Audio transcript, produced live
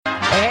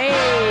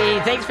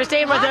Thanks for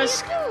staying with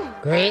us.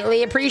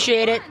 Greatly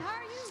appreciate it.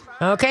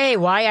 Okay,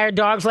 why are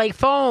dogs like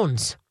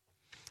phones? Do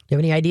you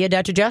have any idea,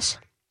 Dr. Jess?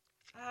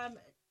 God,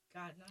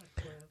 not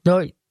a clue. No,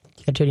 you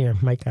can turn your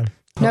mic on.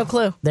 No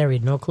clue. There we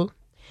go. No clue.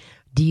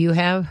 Do you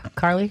have,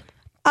 Carly?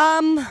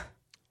 I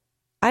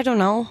don't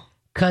know.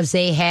 Because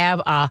they have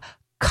a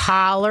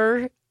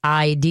collar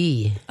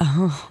ID.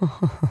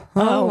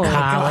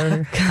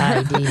 Collar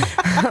ID.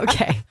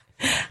 Okay.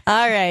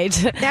 All right.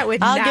 That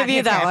would I'll not give you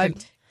have that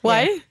happened.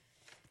 one. What?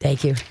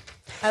 Thank you.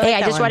 like Hey, I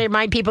that just one. want to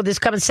remind people this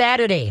coming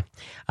Saturday,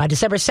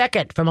 December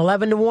 2nd from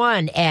 11 to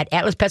 1 at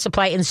Atlas Pet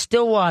Supply in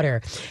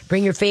Stillwater.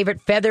 Bring your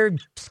favorite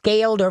feathered,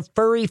 scaled, or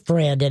furry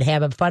friend and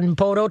have a fun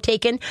photo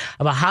taken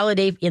of a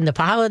holiday in the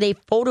holiday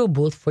photo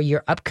booth for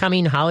your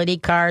upcoming holiday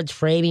cards,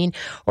 framing,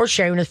 or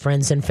sharing with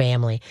friends and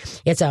family.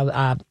 It's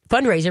a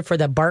fundraiser for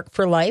the Bark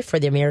for Life for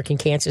the American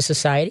Cancer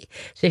Society.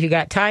 So if you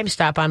got time,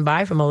 stop on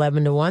by from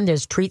 11 to 1.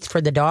 There's treats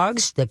for the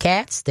dogs, the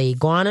cats, the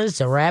iguanas,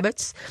 the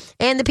rabbits,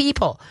 and the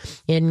people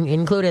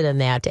included in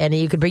that. And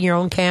you could bring your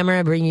own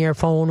camera, bring your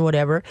phone,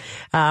 whatever.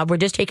 We're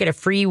just taking a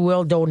free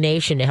will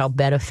donation to help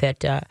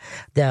benefit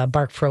the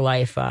Bark for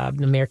Life,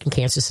 the American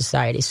Cancer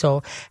Society.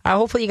 So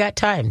hopefully you got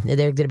time. There's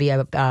going to be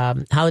a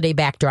holiday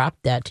backdrop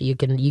that you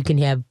can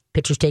have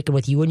pictures taken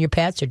with you and your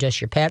pets, or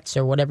just your pets,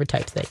 or whatever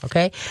type thing.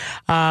 Okay.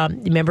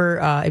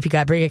 Remember, if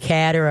you bring a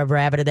cat or a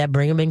rabbit or that,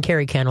 bring them in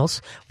carry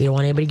kennels. We don't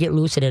want anybody to get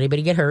loose and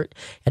anybody get hurt.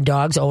 And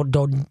dogs,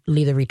 don't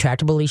leave the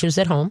retractable leashes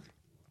at home.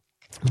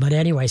 But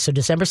anyway, so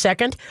December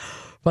 2nd.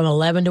 From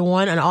 11 to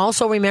 1. And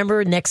also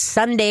remember, next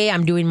Sunday,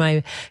 I'm doing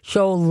my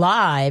show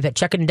live at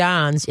Chuck and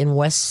Don's in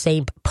West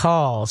St.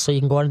 Paul. So you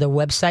can go onto their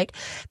website,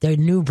 their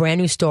brand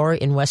new store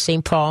in West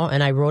St. Paul.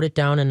 And I wrote it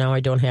down, and now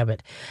I don't have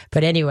it.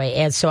 But anyway,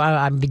 and so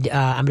I'm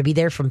going to be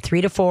there from 3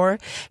 to 4.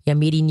 I'm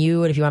meeting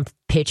you, and if you want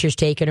pictures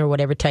taken or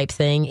whatever type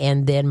thing,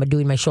 and then I'm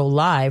doing my show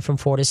live from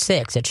 4 to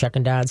 6 at Chuck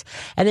and Don's.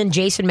 And then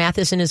Jason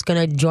Matheson is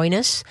going to join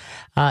us,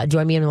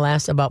 join me in the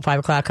last about 5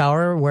 o'clock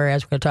hour,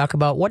 whereas we're going to talk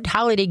about what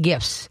holiday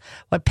gifts,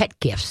 what pet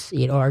gifts,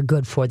 are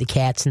good for the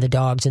cats and the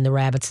dogs and the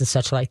rabbits and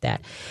such like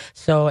that.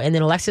 So, and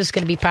then Alexa's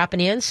going to be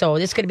popping in, so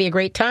this is going to be a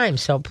great time.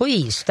 So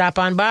please stop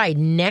on by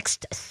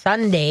next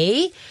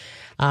Sunday,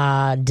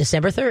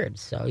 December 3rd.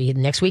 So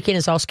next weekend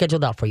is all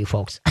scheduled out for you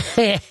folks.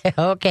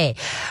 Okay.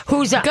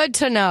 Who's up? Good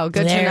to know.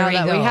 Good to know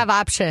that we have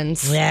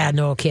options. Yeah,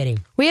 no kidding.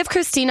 We have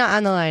Christina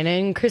on the line,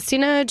 and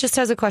Christina just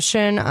has a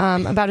question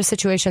about a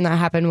situation that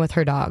happened with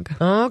her dog.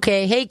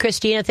 Okay. Hey,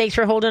 Christina, thanks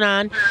for holding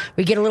on.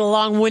 We get a little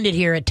long-winded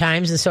here at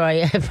times, and so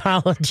I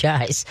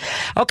apologize.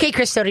 Okay,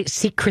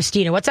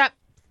 Christina, what's up?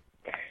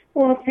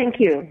 Well, thank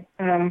you.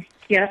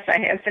 Yes, I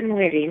have been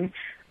waiting.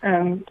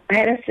 I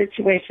had a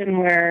situation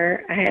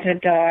where I had a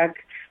dog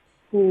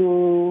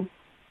who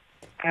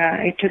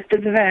I took to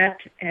the vet,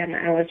 and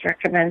I was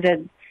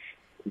recommended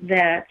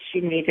that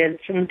she needed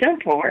some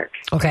dental work.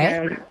 Okay.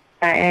 And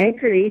I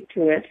agreed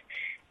to it,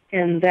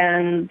 and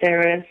then there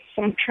was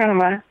some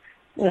trauma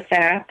with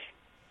that.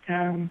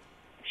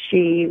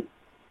 She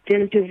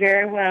didn't do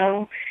very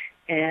well,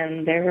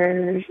 and there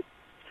were,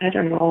 I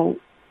don't know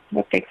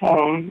what they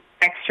call them,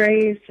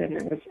 x-rays, and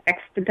it was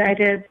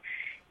expedited,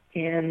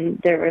 and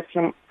there were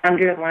some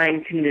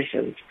underlying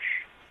conditions.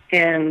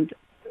 And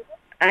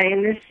I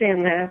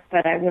understand that,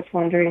 but I was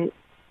wondering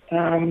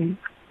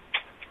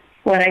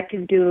what I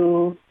can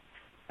do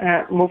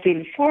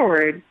moving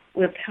forward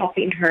with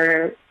helping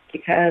her,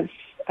 because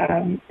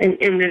an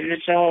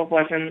individual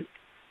wasn't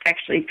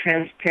actually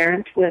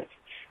transparent with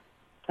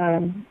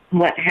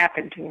what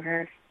happened to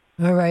her.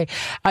 All right.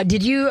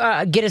 Did you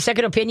get a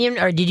second opinion,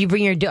 or did you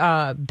bring your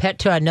pet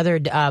to another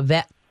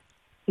vet?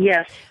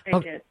 Yes, I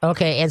did.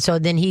 Okay, and so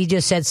then he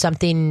just said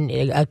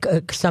something,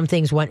 some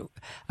things went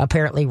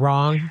apparently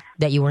wrong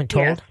that you weren't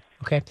told? Yes.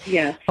 Okay.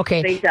 Yes.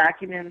 Okay. They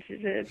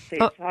documented it, they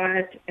saw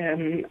it,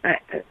 and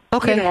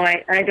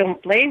Okay. I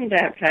don't blame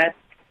that vet,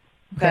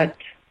 but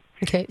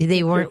Okay,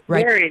 they weren't it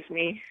right. worries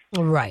me.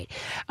 Right.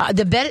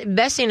 The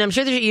best thing, I'm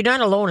sure that you're not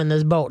alone in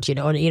this boat,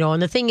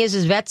 and the thing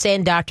is vets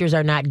and doctors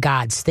are not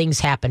gods. Things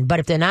happen.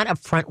 But if they're not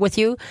upfront with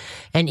you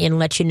and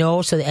let you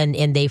know,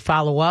 and they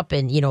follow up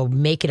and,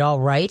 make it all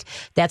right,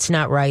 that's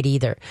not right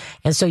either.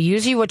 And so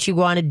usually what you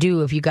want to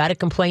do, if you got a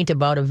complaint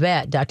about a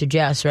vet, Dr.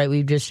 Jess, right,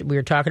 we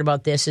were talking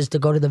about this, is to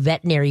go to the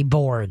veterinary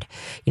board.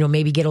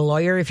 Maybe get a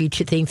lawyer if you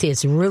think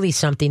it's really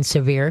something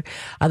severe.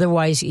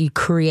 Otherwise, you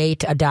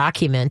create a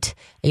document,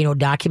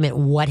 document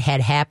what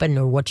had happened,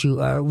 or what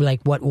you like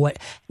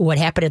what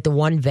happened at the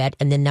one vet,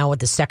 and then now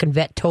what the second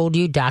vet told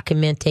you,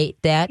 documentate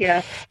that.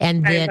 Yeah,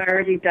 and then I've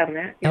already done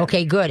that. Yeah.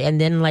 Okay, good. And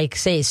then,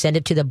 send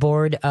it to the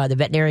board, the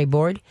veterinary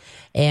board,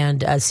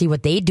 and see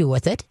what they do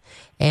with it.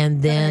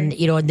 And then,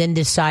 and then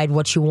decide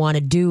what you want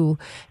to do,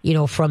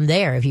 from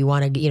there. If you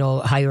want to,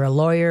 hire a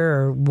lawyer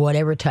or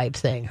whatever type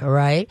thing. All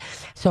right.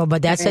 So,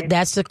 but that's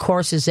the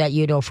course is that,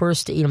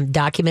 first,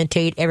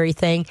 documentate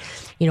everything,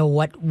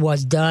 what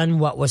was done,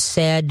 what was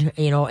said,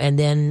 and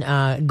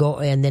then go.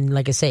 And then,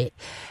 like I say,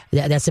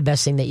 that's the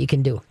best thing that you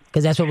can do,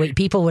 because that's what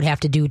people would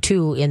have to do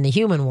too in the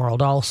human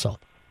world also.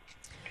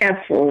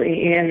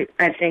 Absolutely, and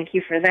I thank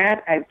you for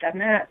that. I've done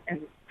that,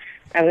 and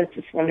I was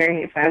just wondering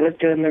if I was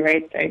doing the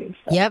right thing.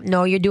 So. Yep.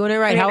 No, you're doing it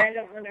right. I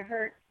don't want to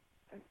hurt,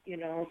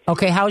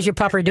 Okay. How's your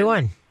pupper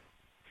doing?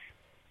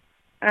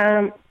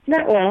 Not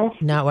well.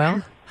 Not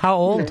well. How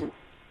old? No.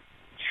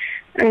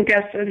 I'm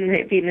guessing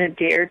maybe in a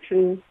day or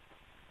two.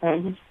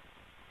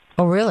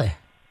 Oh, really?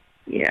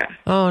 Yeah.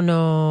 Oh,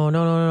 no.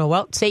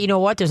 Well, you know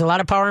what? There's a lot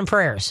of power in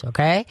prayers,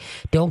 okay?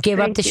 Don't give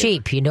up the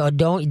sheep.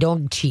 Don't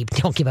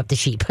give up the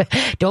sheep.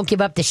 Don't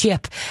give up the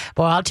ship.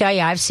 Well, I'll tell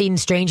you, I've seen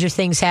stranger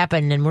things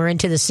happen, and we're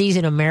into the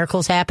season of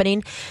miracles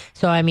happening.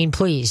 So, I mean,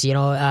 please,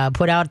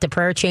 put out the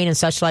prayer chain and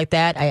such like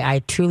that. I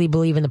truly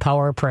believe in the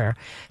power of prayer.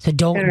 So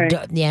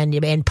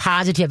and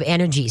positive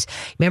energies.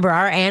 Remember,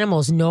 our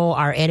animals know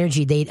our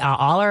energy.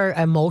 All our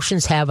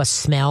emotions have a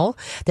smell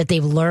that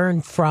they've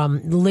learned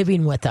from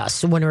living with us.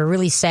 So when we're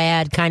really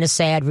sad,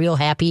 real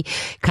happy,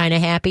 kind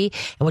of happy.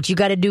 And what you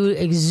got to do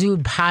is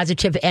exude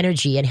positive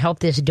energy and help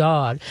this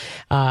dog.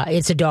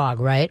 It's a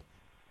dog, right?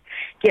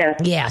 Yes.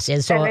 Yes.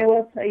 And so I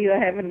will tell you, I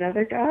have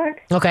another dog.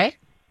 Okay.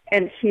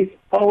 And she's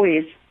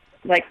always,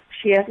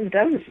 she hasn't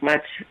done as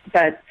much,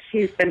 but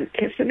she's been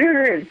kissing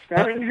her and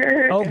smelling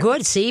her. Oh,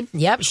 good. See?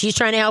 Yep. She's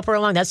trying to help her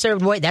along. That's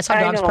that's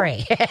how dogs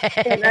pray.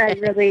 And I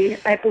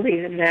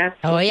believe in that.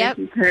 So yep.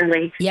 Thank you,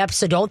 Curly. Yep.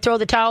 So don't throw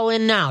the towel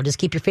in now. Just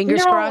keep your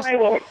fingers crossed. No,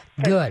 I won't.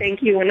 But good.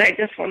 Thank you. And I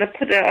just want to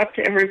put it out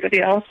to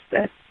everybody else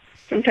that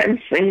sometimes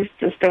things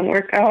just don't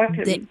work out.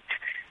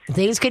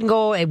 Things can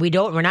go.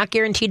 We're not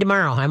guaranteed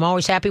tomorrow. I'm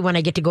always happy when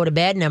I get to go to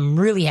bed, and I'm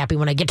really happy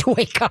when I get to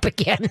wake up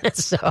again.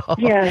 So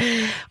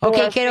yeah.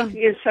 Okay, kiddo. Thank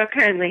you so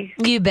kindly.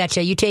 You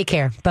betcha. You take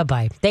care.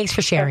 Bye. Thanks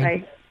for sharing.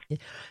 Bye.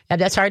 Yeah,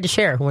 that's hard to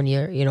share when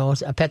you're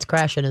a pet's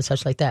crashing and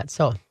such like that.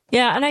 So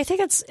yeah, and I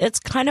think it's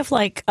kind of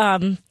like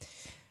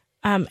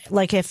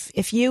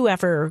if you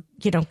ever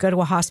go to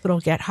a hospital,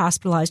 get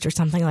hospitalized or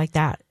something like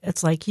that,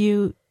 it's like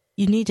you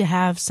need to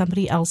have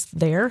somebody else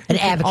there, an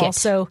advocate.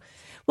 Also,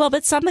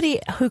 but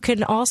somebody who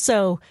can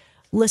also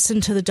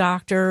listen to the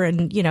doctor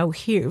and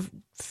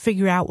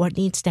figure out what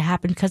needs to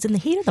happen, because in the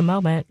heat of the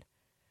moment,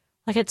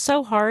 it's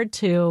so hard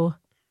to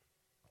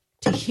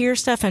hear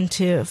stuff and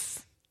to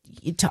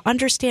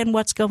understand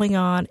what's going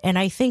on. And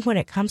I think when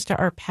it comes to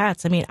our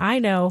pets, I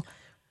know,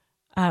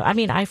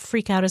 I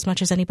freak out as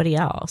much as anybody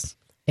else.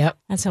 Yep.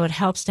 And so it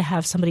helps to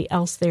have somebody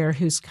else there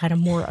who's kind of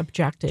more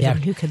objective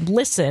and who can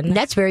listen. And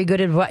that's very good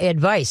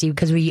advice,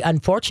 because we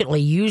unfortunately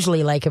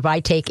usually, if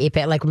I take a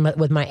pet,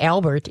 with my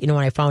Albert, when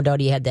I found out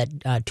he had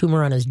that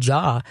tumor on his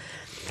jaw,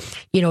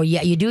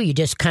 you do. You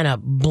just kind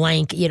of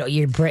blank,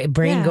 your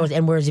brain goes.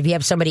 And whereas if you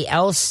have somebody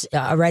else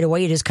right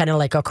away, you just kind of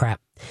like, oh, crap,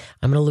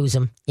 I'm going to lose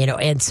him,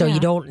 And so you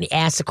don't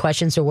ask the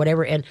questions or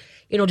whatever. And,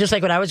 just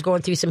like when I was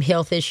going through some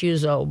health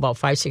issues about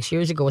 5-6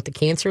 years ago with the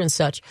cancer and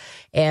such.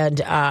 And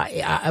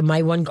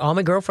all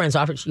my girlfriends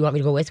offered, you want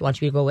me to go with?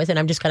 Want you to go with? And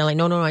I'm just kind of like,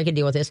 no, I can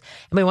deal with this.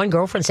 And my one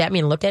girlfriend sat me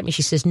and looked at me.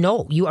 She says,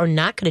 no, you are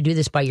not going to do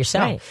this by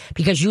yourself,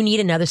 because you need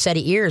another set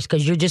of ears,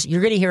 because you're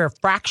going to hear a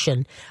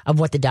fraction of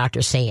what the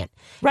doctor's saying.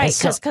 Right.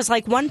 Because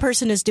one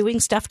person is doing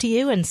stuff to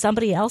you and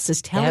somebody else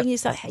is telling you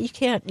stuff. You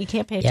can't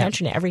pay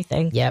attention to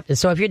everything. Yep. And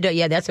so if you're,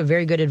 that's a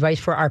very good advice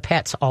for our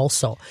pets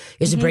also,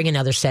 is to bring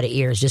another set of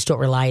ears. Just don't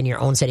rely on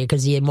your own set of ears,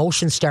 because the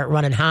emotions start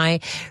running high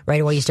right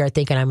away. You start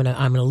thinking, I'm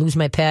gonna lose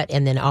my pet,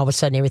 and then all of a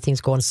sudden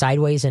everything's going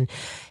sideways, and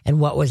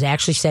what was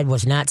actually said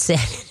was not said.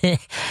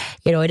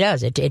 It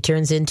does. It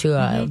turns into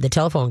the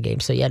telephone game.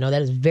 So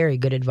that is very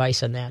good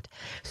advice on that.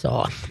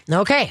 So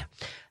okay,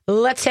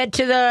 let's head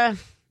to the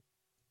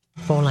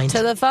phone lines.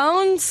 To the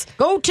phones?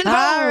 Go to the phones.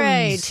 All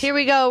right, here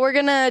we go. We're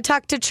going to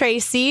talk to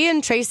Tracy,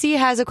 and Tracy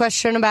has a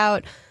question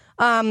about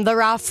the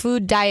raw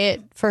food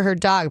diet for her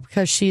dog,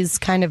 because she's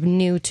kind of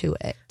new to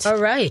it. All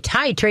right.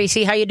 Hi,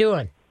 Tracy. How you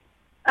doing?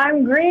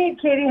 I'm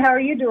great, Katie. How are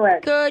you doing?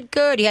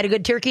 Good. You had a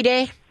good turkey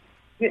day?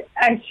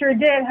 I sure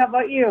did. How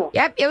about you?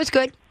 Yep, it was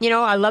good.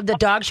 I love the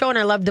dog show, and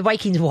I love the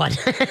Vikings one.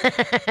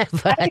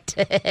 But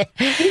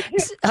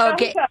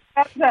okay.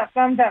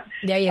 Thumbs up.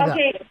 There you go.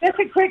 Okay, just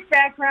a quick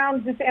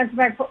background, just to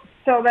answer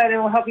so that it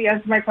will help you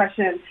answer my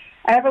question.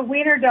 I have a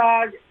wiener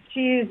dog.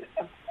 She's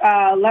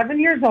 11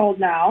 years old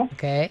now.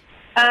 Okay.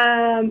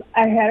 I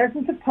had her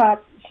since a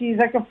pup. She's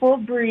like a full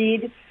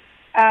breed.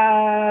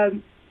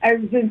 I've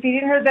been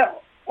feeding her the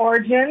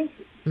Origins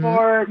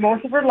for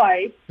most of her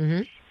life.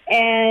 Mm-hmm.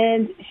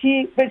 And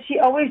she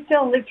always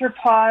still licked her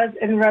paws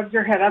and rubbed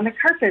her head on the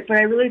carpet. But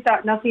I really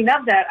thought nothing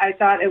of that. I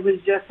thought it was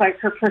just like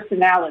her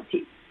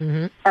personality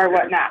or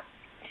whatnot.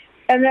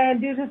 And then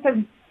due to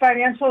some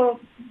financial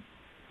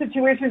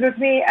situations with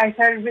me, I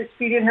started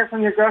feeding her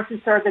from the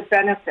grocery store the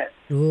Benefit.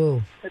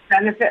 Ooh. The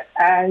Benefit.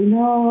 I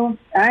know.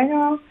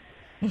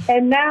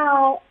 And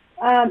now,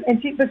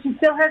 but she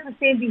still has the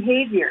same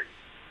behavior.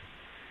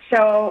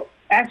 So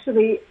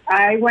actually,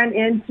 I went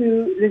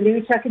into the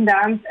new Chuck and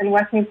Don's in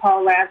West St.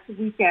 Paul last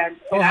weekend,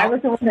 and I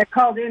was the one that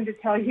called in to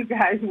tell you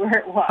guys where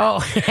it was. Oh,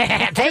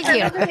 thank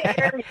you. I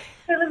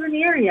live in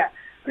the area.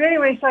 But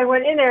anyway, so I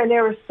went in there, and they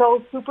were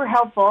so super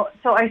helpful.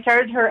 So I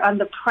started her on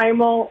the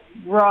Primal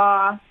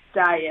Raw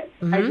diet.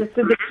 Mm-hmm. I just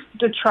did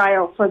the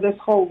trial for this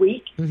whole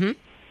week,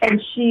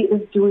 and she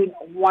is doing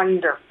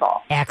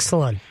wonderful.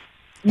 Excellent.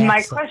 My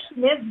Excellent.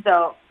 question is,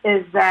 though,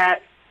 is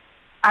that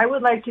I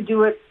would like to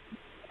do it.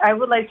 I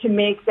would like to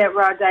make that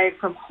raw diet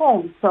from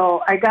home.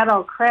 So I got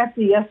all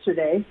crafty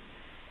yesterday,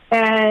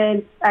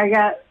 and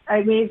I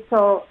made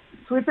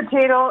sweet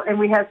potato, and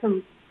we had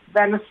some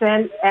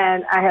venison,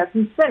 and I had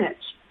some spinach.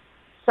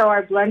 So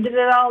I blended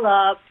it all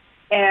up,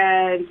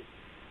 and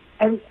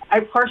I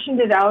portioned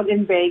it out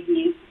in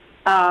baggies.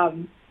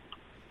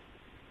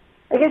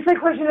 I guess my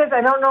question is,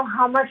 I don't know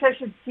how much I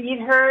should feed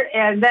her,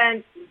 and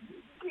then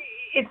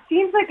it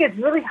seems like it's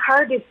really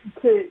hard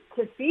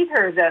to feed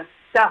her the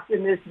stuff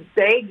in this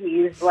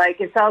baggies.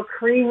 Like, it's all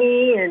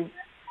creamy, and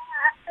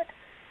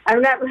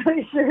I'm not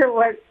really sure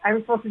what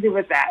I'm supposed to do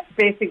with that,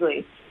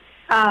 basically.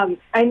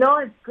 I know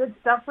it's good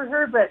stuff for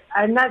her, but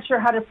I'm not sure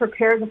how to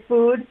prepare the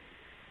food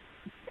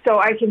so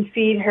I can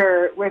feed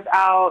her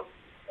without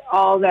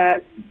all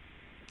that.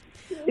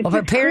 Well,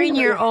 preparing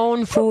your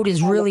own food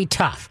is really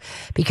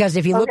tough because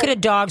if you look at a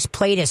dog's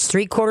plate, it's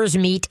 3/4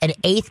 meat, an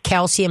eighth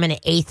calcium, and an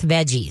eighth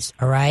veggies.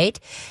 All right,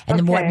 and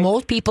then what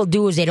most people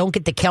do is they don't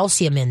get the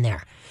calcium in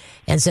there,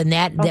 and so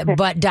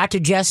but Dr.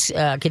 Jess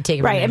can take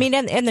it right. I mean,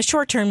 in the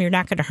short term, you're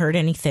not going to hurt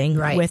anything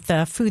with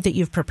the food that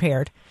you've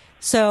prepared.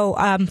 So,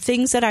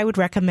 things that I would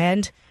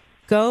recommend: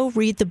 go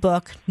read the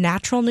book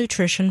 "Natural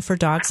Nutrition for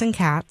Dogs and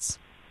Cats."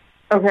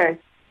 Okay.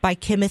 By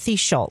Kimothy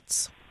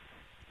Schultz.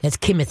 That's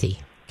Kimothy.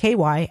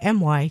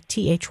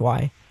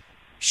 Kymythy.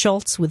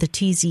 Schultz with a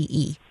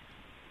TZE.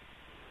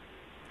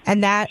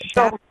 And that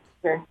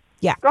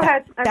yeah. Go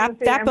ahead.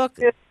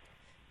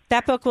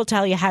 That book will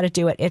tell you how to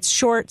do it. It's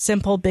short,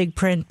 simple, big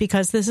print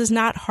because this is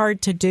not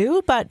hard to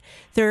do, but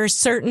there are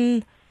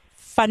certain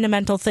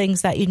fundamental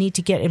things that you need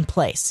to get in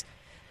place.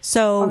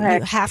 So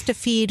you have to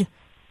feed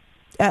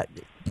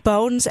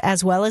bones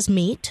as well as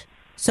meat.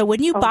 So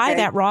when you buy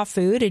that raw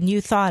food and you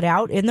thaw it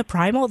out in the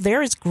primal,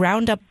 there is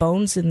ground up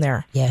bones in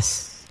there.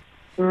 Yes.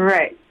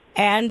 Right.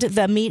 And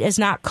the meat is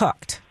not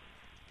cooked.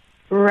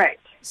 Right.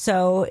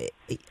 So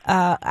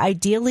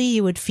ideally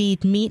you would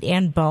feed meat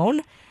and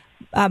bone.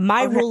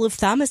 My rule of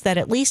thumb is that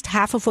at least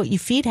half of what you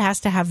feed has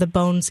to have the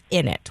bones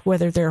in it,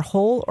 whether they're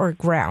whole or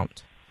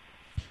ground.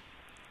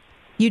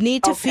 You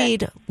need to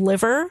feed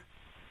liver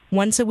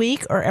once a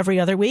week or every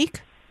other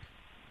week.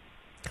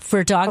 For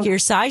a dog your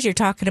size, you're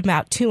talking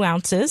about 2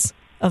 ounces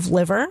of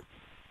liver.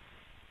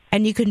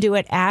 And you can do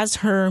it as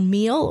her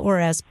meal or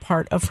as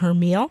part of her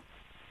meal.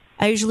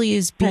 I usually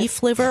use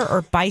beef liver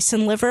or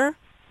bison liver.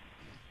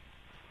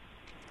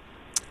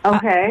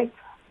 Okay.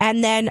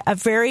 And then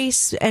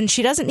and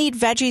she doesn't need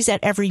veggies at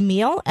every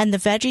meal, and the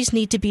veggies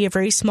need to be a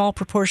very small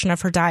proportion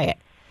of her diet.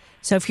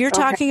 So if you're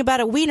talking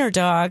about a wiener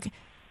dog,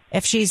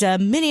 if she's a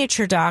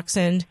miniature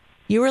dachshund,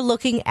 you are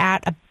looking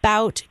at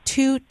about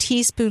 2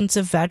 teaspoons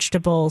of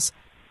vegetables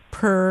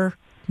per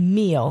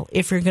meal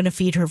if you're going to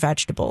feed her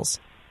vegetables.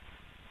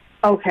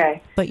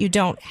 Okay. But you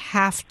don't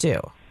have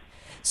to.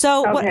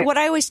 So what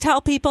I always tell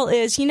people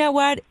is, you know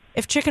what?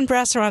 If chicken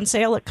breasts are on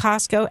sale at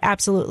Costco,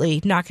 absolutely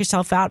knock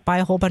yourself out, buy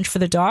a whole bunch for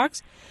the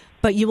dogs.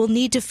 But you will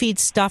need to feed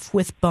stuff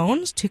with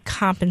bones to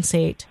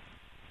compensate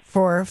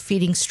for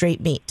feeding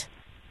straight meat.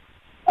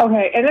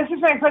 Okay, and this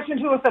is my question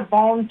too with the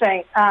bone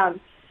thing.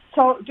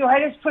 So do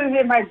I just put it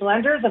in my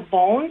blender, the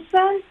bones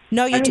then?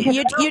 No, you do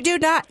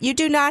not. You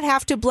do not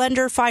have to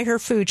blender-fy her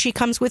food. She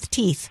comes with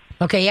teeth.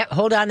 Okay, yep.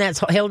 Hold on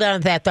to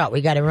that thought.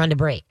 We got to run to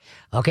break.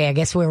 Okay, I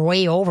guess we're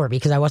way over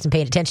because I wasn't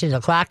paying attention to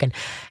the clock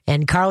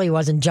and Carly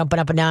wasn't jumping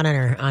up and down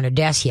on her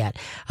desk yet.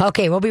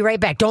 Okay, we'll be right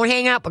back. Don't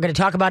hang up. We're going to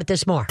talk about it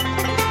this more.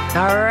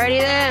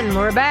 Alrighty then,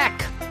 we're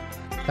back.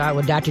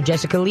 With Dr.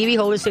 Jessica Levy,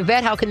 holistic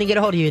vet. How can they get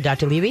a hold of you,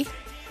 Dr. Levy?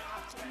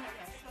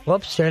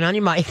 Whoops, turn on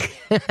your mic.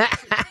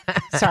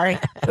 Sorry.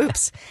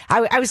 Oops.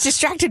 I was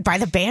distracted by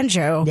the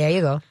banjo. There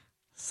you go.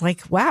 It's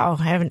like, wow,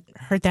 I haven't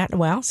heard that in a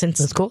while since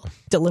that's cool.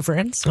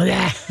 Deliverance. Boy,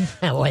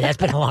 that's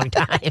been a long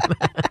time.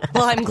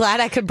 Well, I'm glad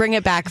I could bring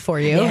it back for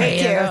you.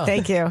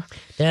 Thank you.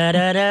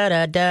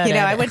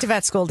 I went to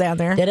vet school down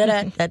there.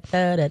 Yeah.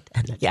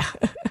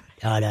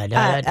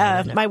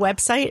 My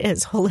website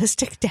is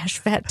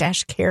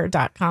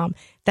holistic-vet-care.com.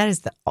 That is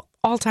the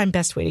all-time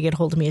best way to get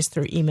hold of me is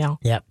through email.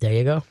 Yep, there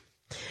you go.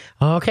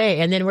 Okay,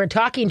 and then we're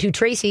talking to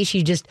Tracy.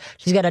 She's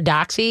got a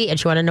Doxy, and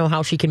she want to know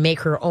how she can make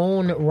her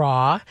own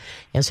raw.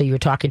 And so you were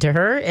talking to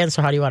her, and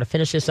so how do you want to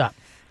finish this up?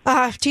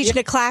 Teaching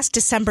a class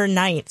December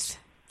 9th.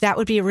 That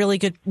would be a really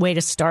good way to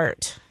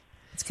start.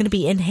 It's going to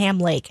be in Ham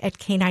Lake at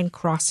Canine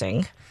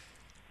Crossing.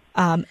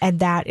 And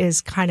that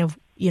is kind of,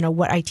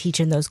 what I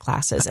teach in those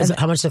classes.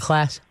 How much is the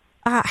class?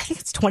 I think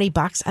it's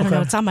 $20. I don't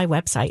know. It's on my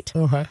website.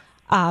 Okay.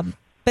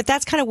 But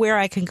that's kind of where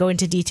I can go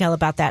into detail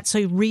about that. So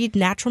you read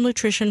Natural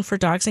Nutrition for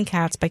Dogs and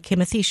Cats by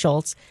Kimothy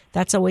Schultz.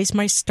 That's always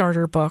my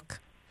starter book.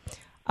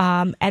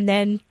 And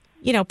then,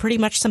 pretty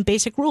much some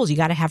basic rules. You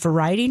got to have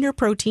variety in your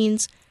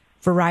proteins,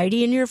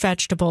 variety in your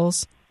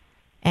vegetables,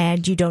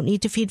 and you don't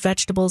need to feed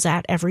vegetables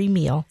at every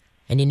meal.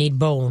 And you need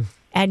bone.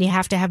 And you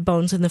have to have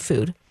bones in the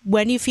food.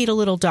 When you feed a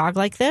little dog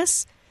like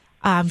this,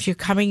 you're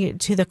coming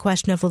to the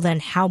question of, well, then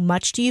how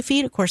much do you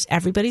feed? Of course,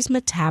 everybody's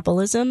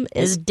metabolism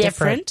is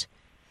different.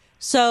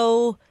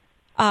 So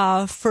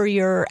For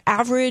your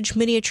average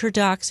miniature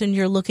dachshund,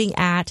 you're looking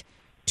at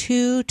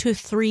 2 to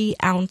 3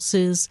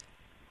 ounces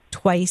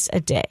twice a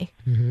day.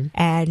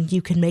 And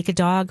you can make a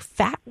dog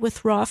fat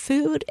with raw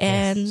food,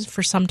 and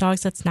for some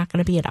dogs, that's not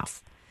going to be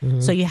enough.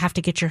 So you have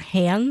to get your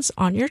hands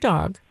on your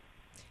dog.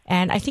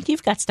 And I think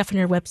you've got stuff on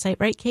your website,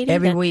 right, Katie?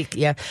 Every week,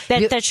 yeah.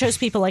 That shows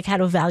people like how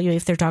to evaluate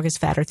if their dog is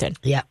fat or thin.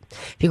 Yeah.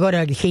 If you go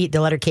to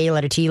the letter K,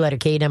 letter T, letter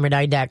K, number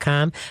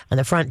 9.com, on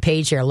the front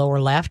page there, lower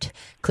left,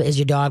 is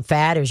your dog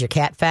fat or is your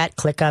cat fat?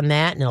 Click on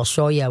that, and it'll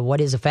show you what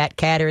is a fat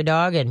cat or a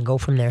dog, and go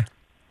from there.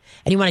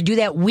 And you want to do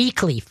that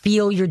weekly.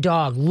 Feel your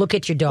dog. Look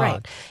at your dog.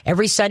 Right.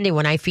 Every Sunday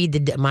when I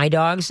feed my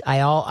dogs,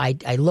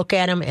 I look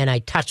at them and I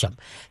touch them.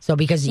 So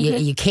because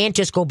you can't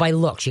just go by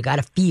looks, you got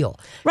to feel.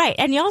 Right,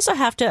 and you also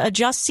have to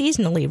adjust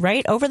seasonally,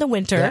 right? Over the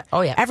winter, Yeah.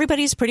 Oh, yeah.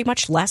 everybody's pretty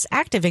much less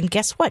active, and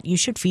guess what? You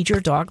should feed your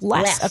dog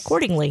less.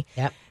 Accordingly.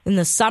 Yep. In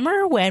the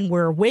summer, when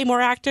we're way more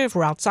active,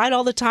 we're outside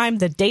all the time,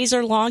 the days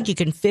are long, you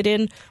can fit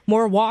in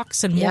more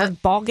walks and more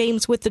ball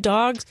games with the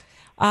dogs,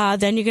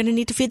 then you're going to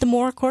need to feed them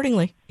more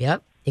accordingly.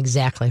 Yep,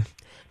 exactly.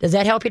 Does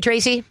that help you,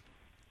 Tracy?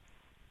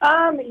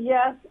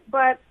 Yes,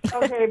 but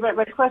okay, but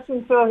my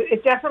question, so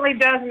it definitely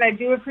does, and I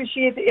do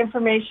appreciate the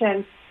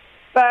information.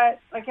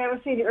 But like I was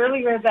saying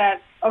earlier,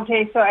 that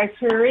okay, so I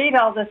puree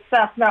all this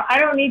stuff. Now I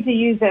don't need to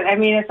use it. I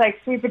mean, it's like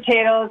sweet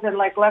potatoes and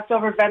like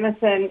leftover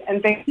venison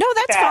and things. No,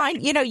 that's like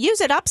that. fine.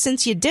 Use it up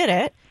since you did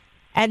it,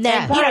 and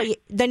then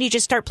then you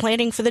just start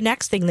planning for the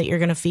next thing that you're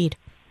going to feed.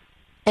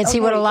 And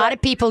see, what a lot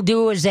of people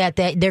do is that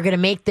they're going to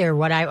make their,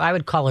 what I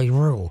would call a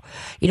roux.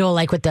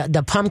 Like with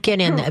the pumpkin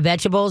and the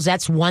vegetables,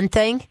 that's one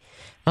thing,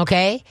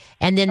 okay?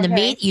 And then the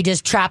meat, you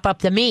just chop up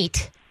the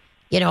meat,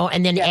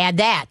 and then add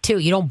that, too.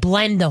 You don't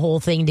blend the whole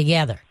thing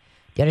together. Do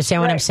you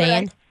understand what I'm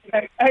saying?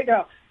 I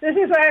know. This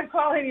is why I'm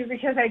calling you,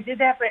 because I did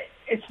that, but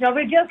it's no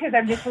big deal because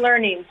I'm just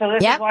learning. So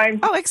this is why I'm...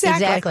 Oh,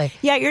 exactly.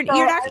 Yeah, you're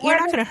not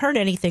going to hurt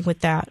anything with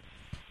that.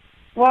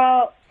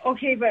 Well,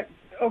 okay, but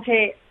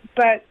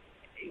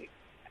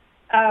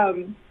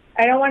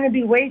I don't want to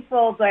be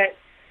wasteful, but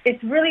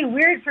it's really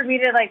weird for me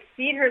to like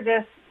feed her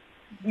this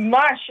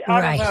mush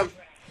out of a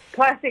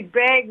plastic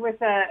bag with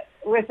the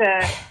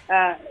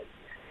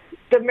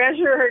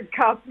measure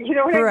cup. You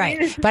know what I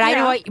mean? But I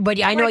know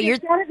what you're.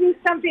 There's got to be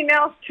something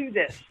else to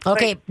this.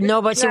 Okay,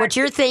 see what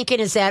you're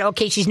thinking is that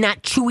she's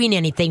not chewing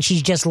anything;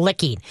 she's just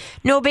licking.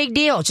 No big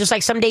deal. It's just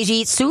like some days you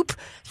eat soup,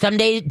 some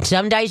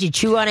days you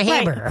chew on a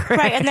hamburger.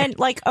 Right, and then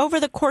like over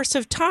the course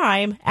of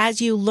time,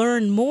 as you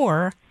learn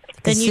more,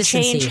 then you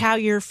change how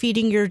you're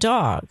feeding your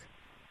dog.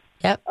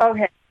 Yep.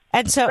 Okay.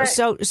 And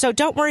so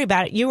don't worry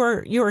about it. You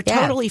are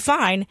totally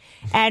fine.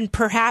 And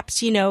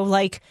perhaps,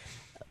 like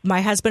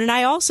my husband and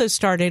I also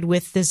started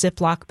with the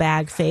Ziploc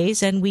bag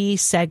phase, and we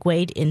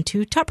segued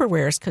into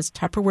Tupperwares because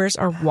Tupperwares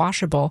are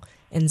washable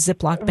and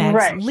Ziploc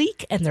bags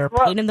leak, and they're a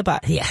pain in the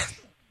butt. Yeah.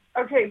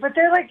 Okay, but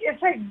they're like,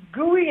 it's like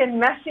gooey and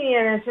messy,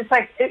 and it's just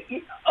like,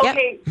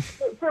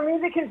 for me,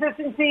 the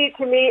consistency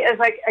to me is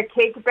like a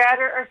cake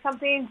batter or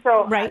something.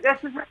 So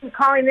that's just what I'm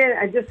calling in.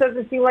 It just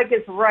doesn't seem like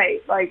it's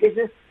right. Like, it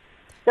just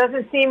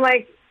doesn't seem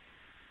like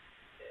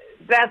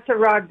that's a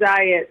raw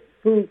diet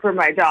food for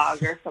my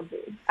dog or something.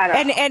 I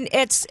don't know. And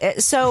it's,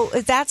 so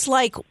that's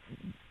like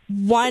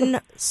one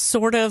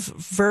sort of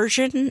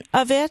version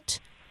of it.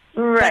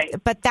 Right.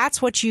 But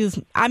that's what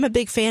I'm a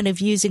big fan of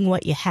using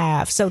what you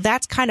have. So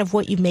that's kind of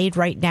what you made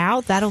right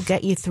now. That'll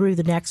get you through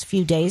the next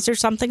few days or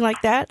something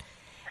like that.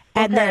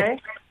 And then,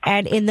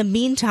 and in the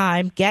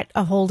meantime, get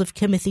a hold of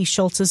Timothy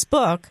Schultz's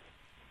book.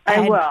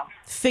 I will.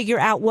 Figure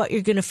out what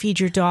you're going to feed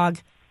your dog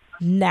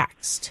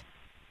next.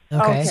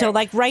 Okay. So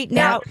like right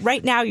now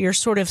you're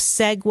sort of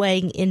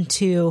segueing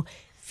into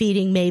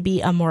feeding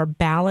maybe a more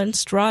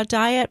balanced raw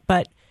diet,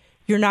 but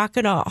you're not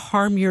going to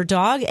harm your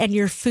dog, and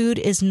your food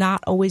is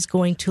not always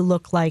going to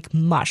look like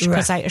mush.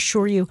 Because I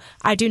assure you,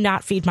 I do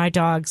not feed my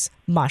dogs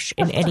mush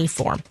in any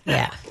form.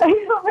 Yeah.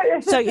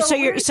 So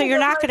you're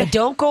not going to.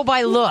 Don't go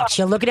by looks.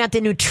 You're looking at the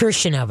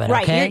nutrition of it.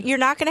 Right. Okay? You're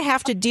not going to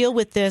have to deal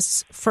with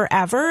this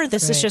forever.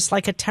 This is just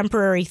like a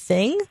temporary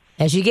thing.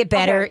 As you get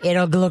better,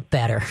 it'll look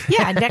better.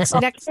 Yeah. Next.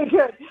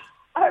 Good.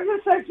 I'm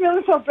just like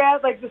feeling so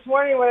bad. Like this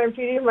morning when I'm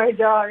feeding my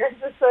dog, I'm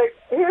just like,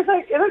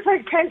 it looks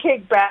like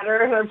pancake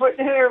batter, and I put it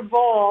in her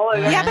bowl.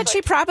 And but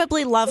she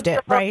probably loved it,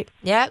 right?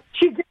 Yep.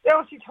 She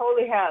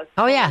totally has.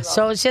 Oh yeah.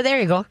 So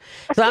there you go.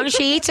 As long as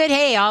she eats it,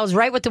 hey, all's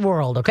right with the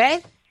world. Okay.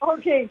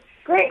 Okay.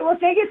 Great. Well,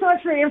 thank you so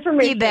much for your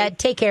information. You bet.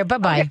 Take care. Bye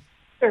bye.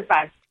 Okay.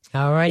 Bye.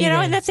 All right.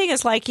 And the thing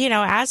is, like,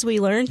 as we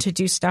learn to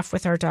do stuff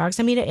with our dogs,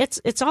 I mean,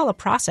 it's all a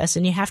process,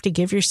 and you have to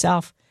give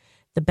yourself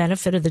the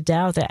benefit of the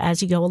doubt that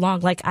as you go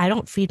along, like I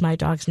don't feed my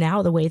dogs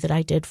now the way that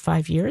I did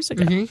 5 years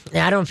ago. Mm-hmm.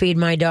 I don't feed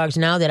my dogs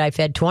now that I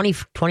fed 20,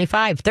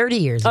 25, 30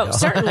 years ago. Oh,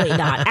 certainly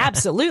not.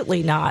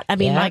 Absolutely not. I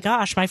mean, my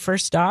gosh, my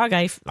first dog,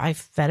 I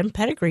fed him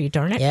pedigree,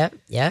 darn it.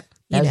 Yeah.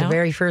 That was the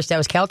very first. That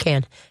was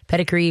Calcan.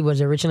 Pedigree was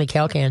originally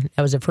Calcan.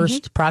 That was the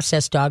first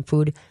processed dog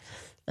food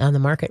on the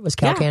market was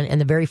Calcan.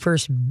 And the very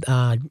first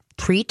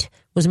treat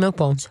was milk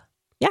bones.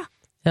 Yeah.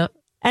 Yep.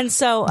 And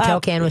so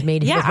Tail can was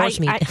made with horse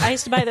meat. I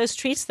used to buy those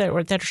treats that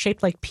are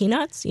shaped like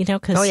peanuts,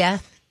 because Oh, yeah.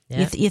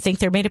 you think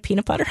they're made of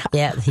peanut butter.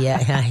 Yeah,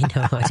 I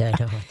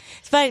know.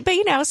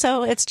 But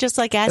so it's just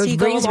like as you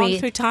go along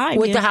through time.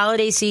 With the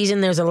holiday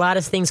season, there's a lot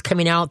of things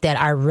coming out that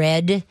are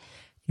red,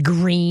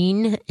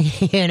 green,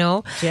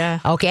 Yeah.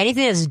 Okay,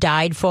 anything that's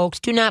dyed, folks,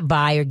 do not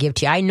buy or give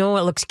to you. I know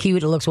it looks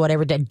cute, it looks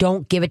whatever,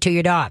 don't give it to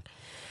your dog.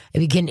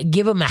 If you can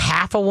give them a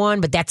half of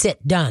one, but that's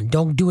it, done.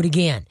 Don't do it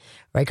again,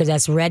 right? Because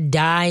that's red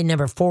dye,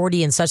 number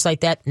 40 and such like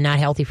that, not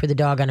healthy for the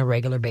dog on a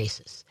regular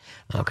basis.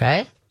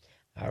 Okay?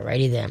 All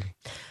righty then.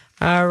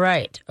 All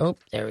right. Oh,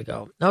 there we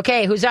go.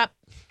 Okay, who's up?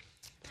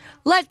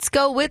 Let's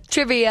go with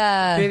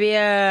trivia.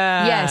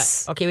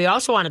 Yes. Okay, we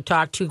also want to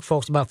talk to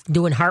folks about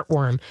doing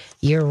heartworm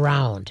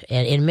year-round.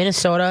 And in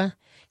Minnesota,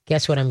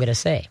 guess what I'm going to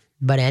say?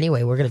 But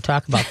anyway, we're going to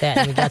talk about that.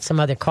 And we got some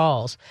other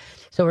calls,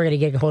 so we're going to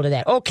get a hold of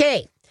that.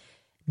 Okay.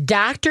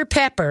 Dr.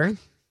 Pepper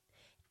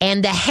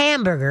and the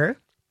hamburger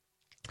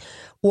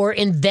were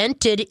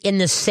invented in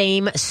the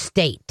same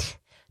state.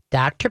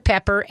 Dr.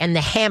 Pepper and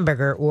the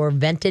hamburger were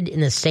invented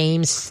in the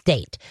same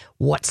state.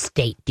 What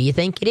state do you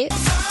think it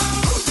is?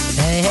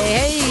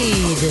 Hey,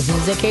 this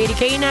is the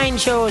KDK9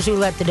 shows who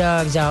let the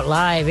dogs out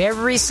live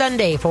every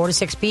Sunday, 4 to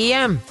 6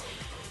 p.m.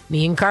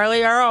 Me and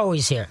Carly are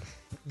always here.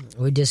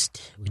 We just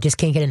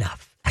can't get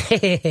enough.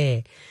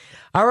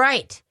 All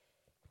right.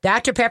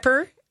 Dr.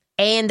 Pepper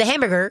and the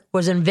hamburger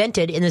was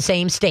invented in the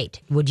same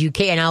state. Would you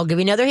care? And I'll give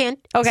you another hint.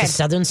 Okay. It's a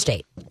southern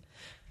state.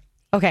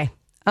 Okay.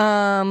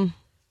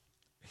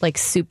 Like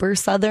super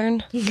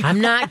southern? I'm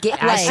not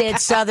I said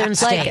southern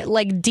state.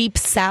 Like deep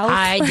south?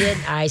 I did.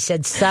 I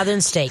said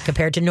southern state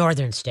compared to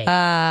northern state.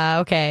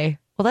 Okay.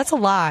 Well, that's a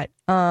lot.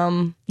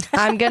 I'm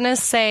going to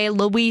say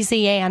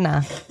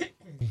Louisiana.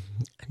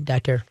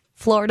 Doctor.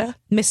 Florida.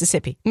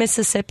 Mississippi.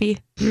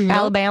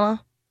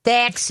 Alabama.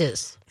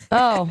 Texas.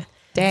 Oh,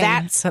 dang.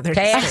 That's southern.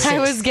 Texas. I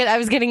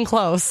was getting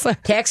close.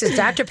 Texas.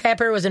 Dr.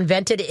 Pepper was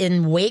invented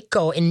in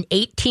Waco in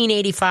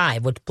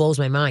 1885, which blows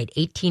my mind.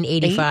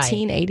 1885.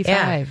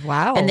 1885.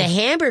 Wow. And the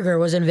hamburger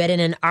was invented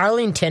in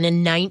Arlington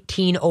in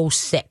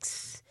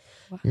 1906.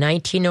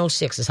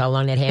 1906 is how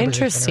long that hamburger's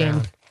Interesting. been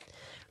around.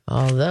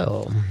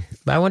 Although,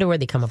 but I wonder where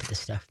they come up with this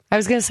stuff. I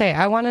was going to say,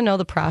 I want to know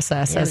the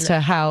process as to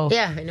how.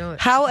 Yeah, I know.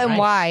 How and Right.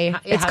 why Yeah,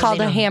 it's how do called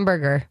they a know?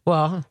 hamburger.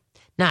 Well,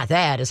 not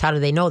that. It's how do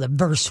they know the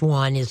first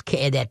one is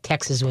that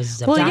Texas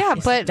was. Well, yeah,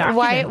 but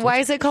documented. why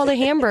is it called a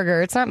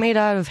hamburger? It's not made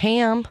out of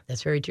ham.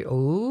 That's very true.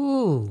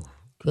 Ooh.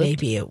 Good.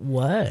 Maybe it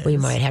was. We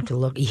might have to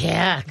look.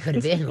 Yeah, it could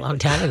have been a long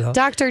time ago.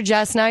 Dr.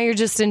 Jess, now you're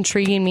just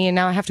intriguing me, and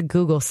now I have to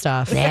Google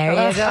stuff. There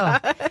you go.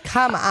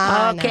 Come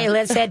on. Okay,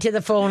 let's head to the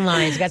phone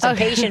lines. Got some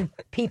patient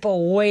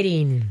people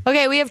waiting.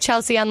 Okay, we have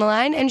Chelsea on the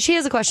line, and she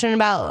has a question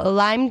about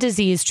Lyme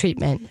disease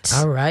treatment.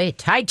 All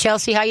right. Hi,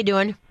 Chelsea. How you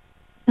doing?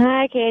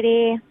 Hi,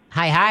 Katie.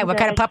 Hi. What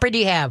kind of pupper do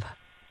you have?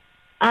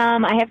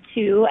 I have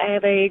two. I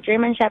have a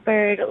German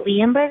Shepherd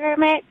Leonberger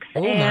mix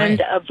Oh, and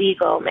my. a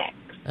Beagle mix.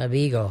 A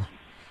Beagle.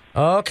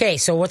 Okay,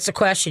 so what's the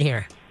question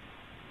here?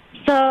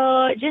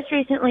 So just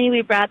recently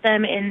we brought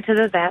them into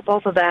the vet,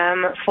 both of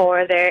them,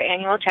 for their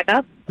annual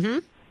checkup. Mm-hmm.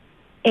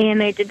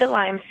 And they did the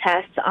Lyme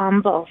test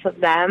on both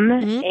of them.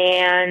 Mm-hmm.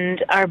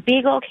 And our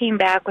Beagle came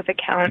back with a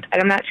count,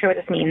 I'm not sure what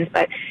this means,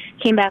 but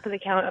came back with a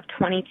count of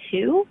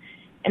 22.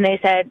 And they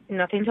said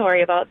nothing to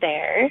worry about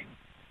there.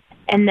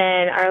 And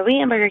then our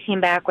Leonberger came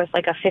back with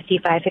like a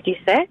 55,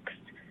 56.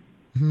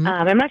 Mm-hmm.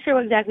 I'm not sure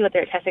exactly what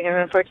they were testing.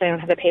 Unfortunately, I don't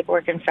have the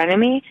paperwork in front of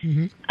me.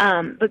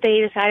 Mm-hmm. But they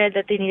decided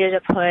that they needed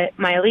to put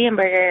my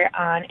Leonberger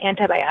on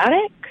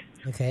antibiotics.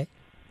 Okay.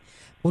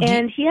 Well,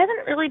 And he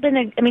hasn't really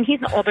been,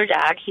 he's an older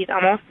dog. He's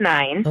almost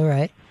 9. all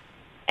right.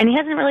 And he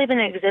hasn't really been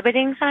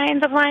exhibiting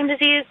signs of Lyme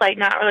disease, like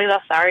not really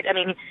lethargic.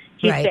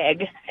 He's Right.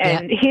 big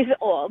and he's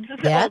old,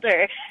 Yeah.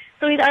 older.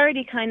 So he's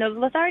already kind of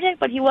lethargic,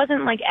 but he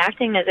wasn't like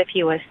acting as if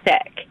he was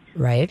sick.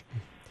 Right.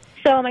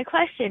 So my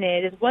question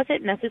is, was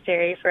it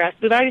necessary for us?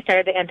 We've already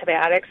started the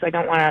antibiotics, so I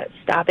don't want to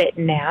stop it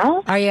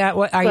now. Are you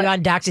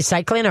on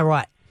doxycycline or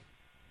what?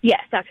 Yes,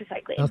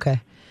 doxycycline.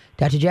 Okay.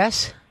 Dr.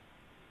 Jess?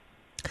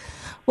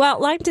 Well,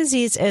 Lyme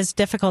disease is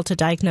difficult to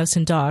diagnose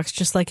in dogs,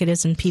 just like it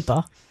is in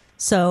people.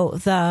 So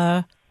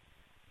the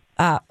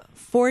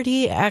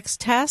 4DX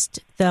test,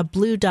 the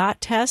blue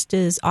dot test,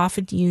 is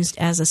often used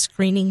as a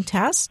screening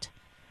test.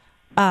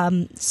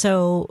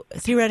 So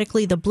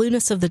theoretically, the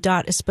blueness of the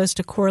dot is supposed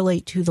to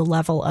correlate to the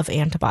level of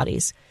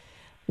antibodies.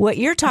 What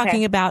you're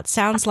talking about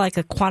sounds like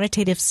a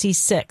quantitative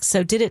C6.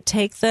 So did it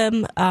take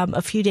them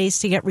a few days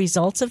to get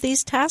results of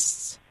these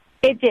tests?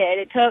 It did.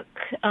 It took,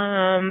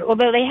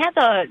 although they had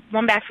the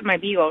one back from my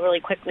Beagle really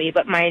quickly,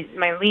 but my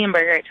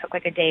Leonberger, it took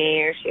like a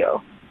day or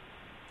two.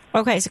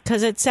 Okay,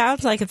 because it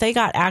sounds like if they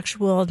got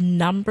actual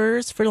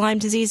numbers for Lyme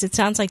disease, it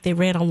sounds like they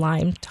ran a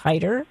Lyme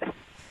titer.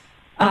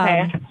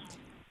 Okay.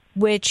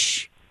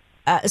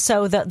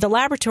 So the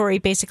laboratory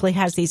basically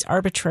has these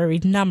arbitrary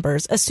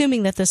numbers,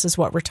 assuming that this is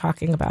what we're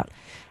talking about.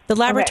 The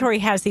laboratory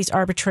has these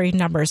arbitrary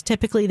numbers.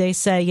 Typically they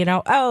say,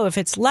 if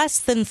it's less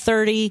than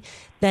 30,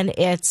 then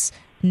it's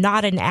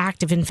not an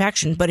active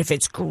infection. But if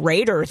it's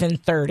greater than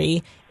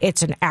 30,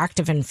 it's an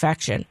active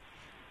infection.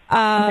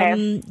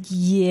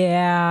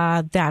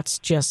 Yeah, that's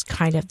just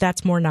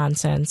that's more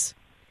nonsense.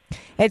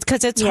 It's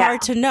because it's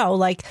hard to know.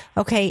 Like,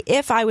 okay,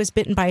 if I was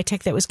bitten by a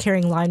tick that was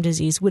carrying Lyme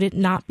disease, would it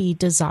not be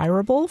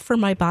desirable for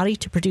my body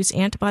to produce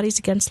antibodies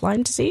against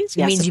Lyme disease?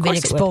 It means you've been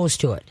exposed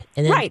to it.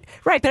 And then,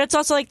 right. But it's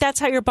also like that's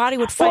how your body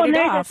would fight it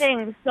off. There's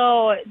the thing.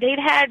 So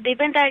they've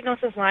been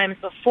diagnosed with Lyme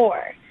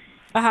before.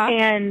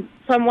 And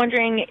so I'm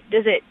wondering,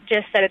 is it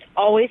just that it's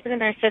always been in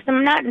their system?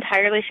 I'm not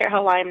entirely sure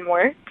how Lyme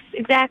works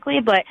exactly,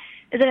 but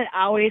doesn't it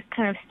always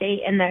kind of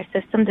stay in their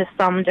system to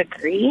some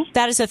degree?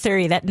 That is a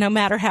theory that no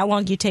matter how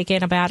long you take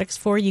antibiotics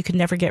for, you can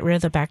never get rid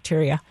of the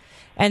bacteria.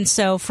 And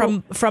so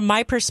from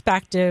my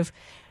perspective,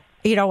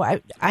 I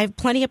have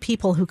plenty of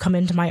people who come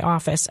into my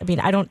office. I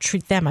mean, I don't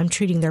treat them. I'm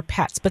treating their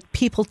pets. But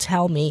people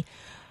tell me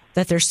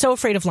that they're so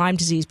afraid of Lyme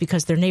disease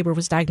because their neighbor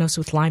was diagnosed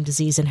with Lyme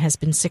disease and has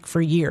been sick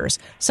for years.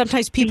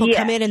 Sometimes people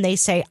come in and they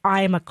say,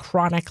 I'm a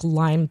chronic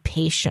Lyme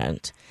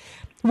patient.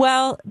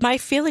 Well, my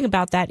feeling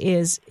about that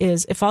is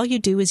if all you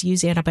do is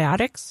use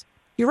antibiotics,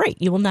 you're right.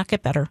 You will not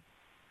get better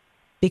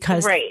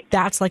because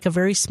that's like a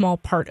very small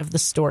part of the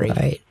story.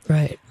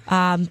 Right.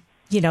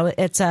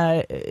 It's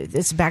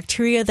a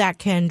bacteria that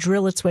can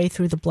drill its way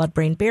through the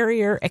blood-brain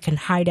barrier. It can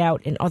hide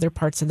out in other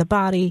parts of the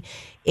body.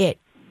 It,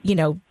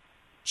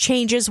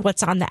 changes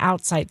what's on the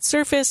outside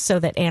surface so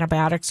that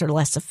antibiotics are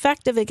less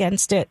effective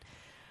against it.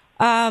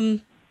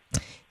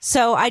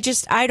 So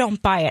I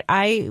don't buy it.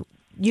 I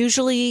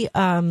usually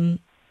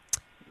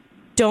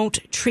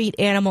don't treat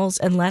animals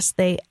unless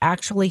they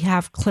actually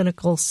have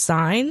clinical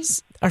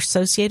signs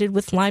associated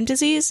with Lyme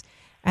disease.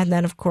 And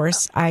then, of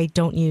course, I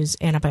don't use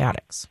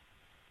antibiotics.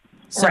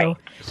 So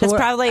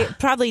that's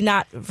probably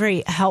not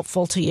very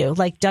helpful to you.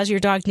 Like, does your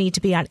dog need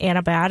to be on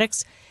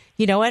antibiotics?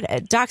 You know what?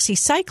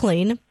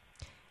 Doxycycline,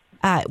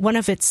 one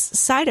of its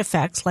side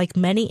effects, like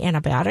many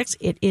antibiotics,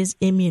 it is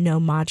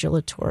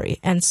immunomodulatory.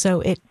 And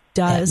so it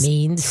does. That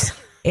means?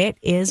 It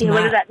is.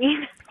 What does that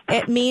mean?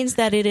 It means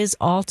that it is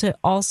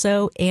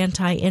also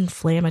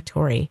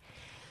anti-inflammatory.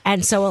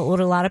 And so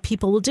what a lot of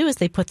people will do is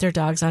they put their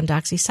dogs on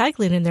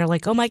doxycycline and they're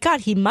like, oh my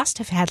God, he must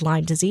have had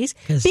Lyme disease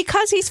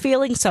because he's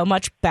feeling so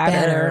much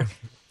better.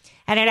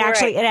 And it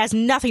has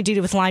nothing to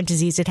do with Lyme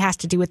disease. It has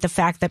to do with the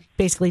fact that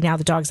basically now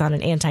the dog's on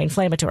an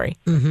anti-inflammatory.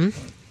 Mm-hmm.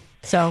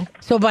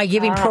 So by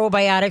giving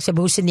probiotics and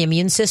boosting the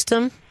immune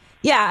system?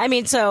 Yeah, I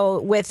mean, so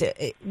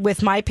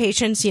with my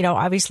patients,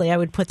 obviously I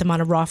would put them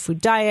on a raw food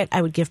diet.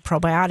 I would give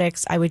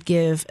probiotics. I would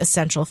give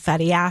essential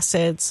fatty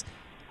acids,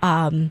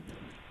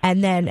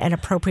 and then an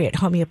appropriate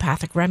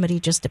homeopathic remedy,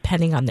 just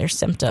depending on their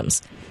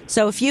symptoms.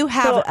 So if you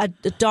have a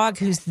dog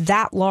who's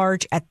that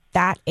large at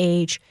that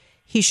age,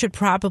 he should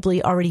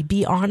probably already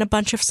be on a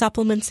bunch of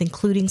supplements,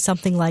 including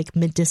something like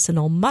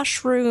medicinal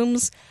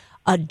mushrooms,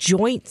 a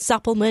joint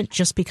supplement,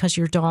 just because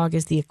your dog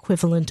is the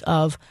equivalent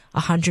of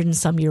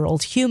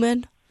 100-and-some-year-old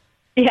human.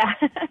 Yeah.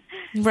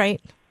 Right.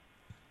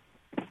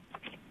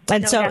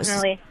 And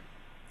definitely.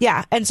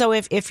 Yeah. And so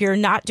if you're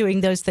not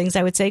doing those things,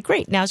 I would say,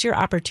 great, now's your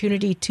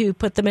opportunity to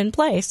put them in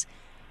place.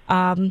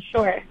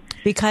 Sure.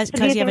 Because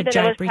you have a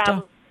giant breed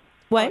dog.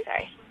 What? Oh,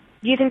 sorry.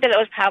 Do you think that it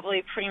was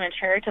probably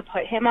premature to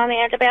put him on the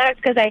antibiotics?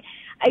 Because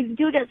I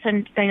do get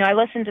some, I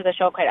listen to the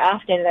show quite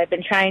often, and I've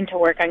been trying to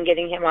work on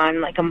getting him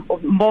on,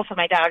 both of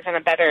my dogs on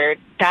a better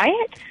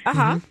diet.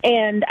 Uh-huh.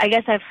 And I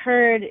guess I've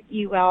heard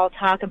you all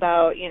talk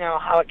about,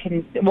 how it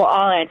can,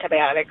 all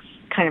antibiotics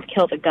kind of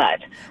kill the gut.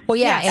 Well,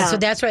 yeah, and so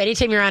that's right.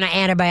 Anytime you're on an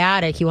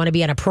antibiotic, you want to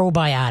be on a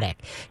probiotic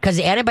because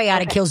the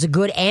antibiotic kills the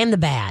good and the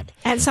bad.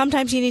 And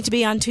sometimes you need to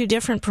be on two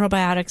different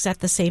probiotics at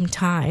the same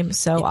time.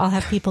 So I'll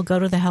have people go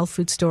to the health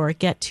food store,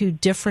 get two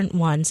different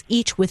ones,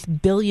 each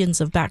with billions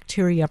of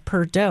bacteria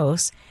per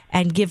dose,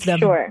 and give them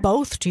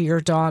both to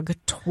your dog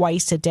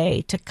twice a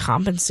day to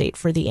compensate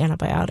for the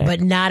antibiotic.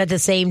 But not at the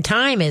same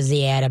time as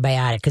the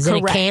antibiotic because then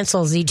it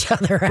cancels each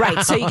other out.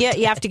 Right, so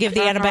you have to give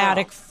the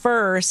antibiotic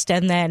first,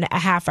 and then a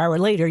half hour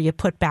later you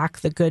put back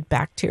the good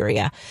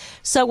bacteria.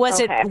 So was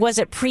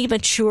it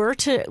premature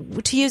to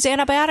use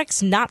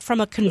antibiotics? Not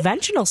from a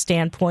conventional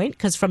standpoint,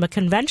 because from a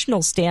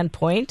conventional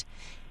standpoint,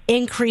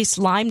 increased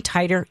Lyme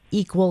titer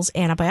equals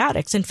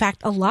antibiotics. In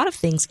fact, a lot of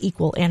things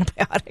equal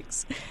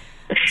antibiotics.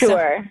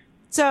 Sure.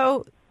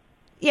 So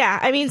yeah,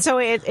 I mean, so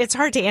it's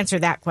hard to answer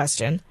that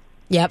question.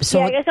 Yep.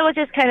 So I guess I was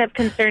just kind of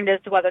concerned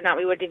as to whether or not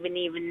we would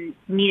even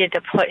needed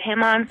to put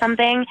him on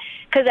something,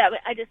 because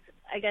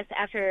I guess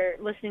after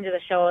listening to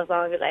the show as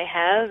long as I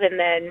have, and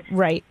then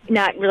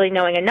not really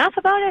knowing enough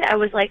about it, I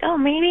was like, oh,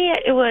 maybe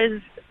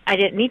I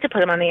didn't need to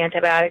put him on the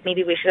antibiotic.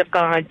 Maybe we should have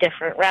gone a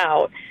different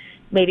route.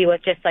 Maybe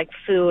with just like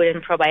food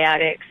and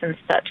probiotics and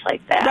such like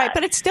that. Right,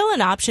 but it's still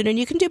an option, and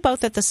you can do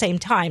both at the same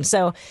time.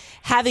 So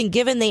having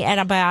given the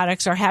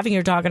antibiotics or having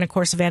your dog on a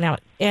course of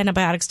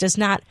antibiotics does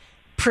not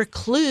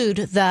preclude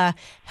the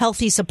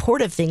healthy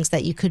supportive things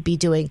that you could be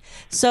doing.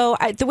 So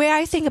the way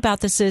I think about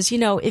this is,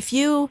 if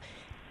you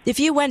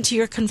went to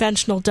your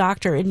conventional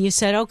doctor and you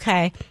said,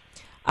 okay,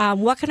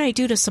 what can I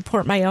do to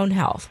support my own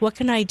health? What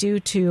can I do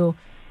to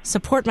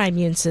support my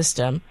immune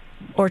system?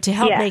 or to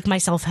help Yeah. make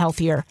myself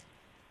healthier.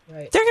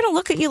 Right. They're going to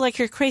look at you like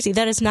you're crazy.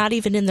 That is not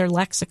even in their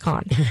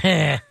lexicon.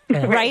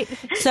 Right?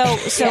 So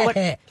That's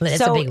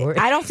a big word.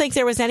 I don't think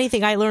there was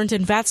anything I learned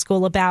in vet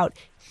school about,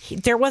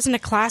 there wasn't a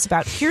class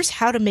about, here's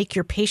how to make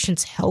your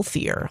patients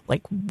healthier.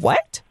 Like,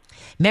 what?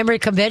 Remember,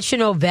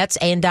 conventional vets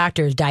and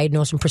doctors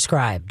diagnose and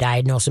prescribe.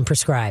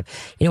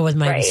 You know, with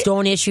my Right.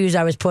 stone issues,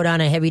 I was put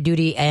on a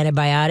heavy-duty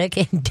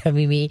antibiotic. And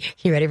dummy me,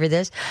 you ready for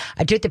this?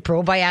 I took the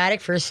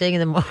probiotic first thing in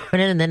the morning,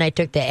 and then I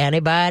took the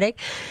antibiotic.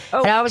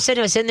 And all of a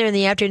sudden, I was sitting there in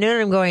the afternoon,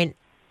 and I'm going,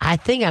 I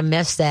think I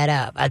messed that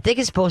up. I think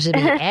it's supposed to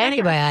be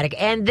antibiotic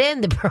and then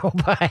the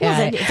probiotic.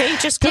 Then they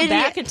just come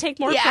back and take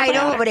more Yeah, I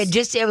know, but probiotics. it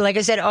just, like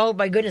I said, oh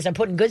my goodness, I'm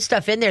putting good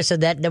stuff in there so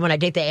that then when I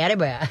take the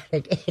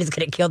antibiotic, it's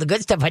going to kill the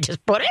good stuff I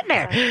just put in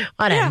there.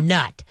 On a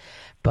nut.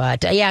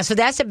 But yeah, so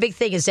that's the big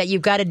thing is that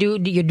you've got to do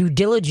your due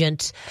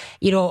diligence,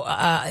 you know,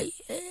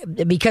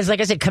 because like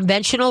I said,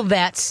 conventional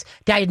vets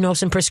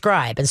diagnose and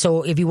prescribe. And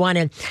so if you want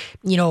to,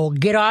 you know,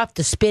 get off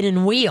the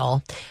spinning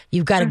wheel,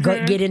 you've got to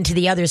go, get into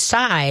the other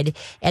side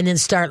and then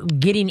start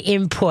getting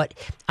input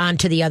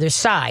onto the other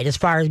side as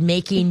far as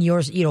making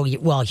yours, you know,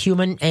 well,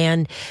 human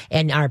and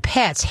our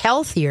pets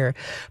healthier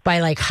by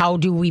like, how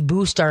do we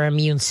boost our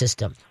immune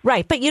system?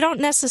 Right, but you don't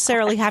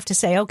necessarily have to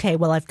say, okay,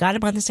 well, I've got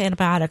him on this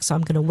antibiotic, so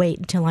I'm going to wait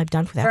until I'm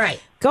done with that.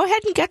 Right. Go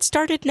ahead and get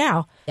started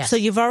now. Yes. So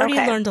you've already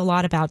Okay. learned a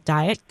lot about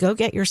diet. Go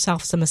get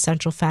yourself some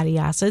essential fatty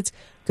acids.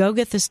 Go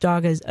get this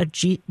dog a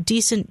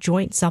decent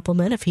joint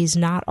supplement if he's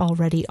not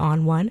already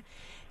on one.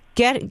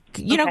 Get,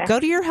 you know, Okay. go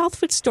to your health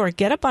food store,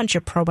 get a bunch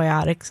of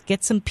probiotics,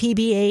 get some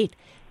PB8,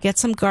 get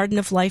some Garden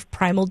of Life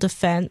Primal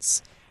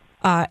Defense,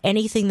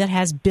 anything that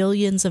has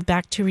billions of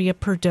bacteria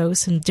per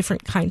dose and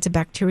different kinds of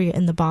bacteria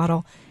in the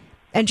bottle.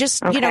 And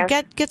just, you know,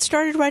 Okay. get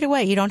started right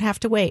away. You don't have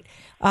to wait.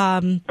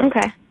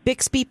 Okay.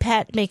 Bixby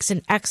Pet makes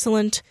an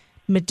excellent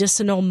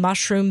medicinal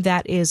mushroom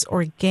that is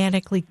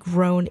organically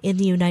grown in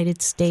the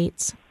United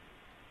States.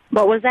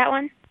 What was that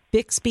one?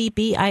 Bixby,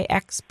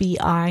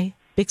 Bixbi,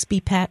 Bixby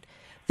Pet.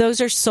 Those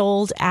are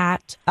sold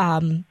at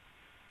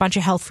bunch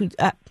of health food,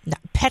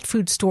 pet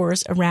food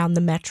stores around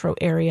the metro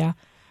area.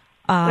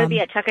 Would it be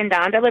at Chuck and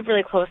Don's? I live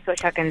really close to a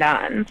Chuck and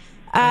Don's.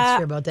 Not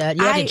sure about that.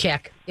 You have to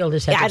check. You'll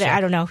just have to check.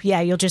 I don't know. Yeah,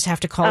 you'll just have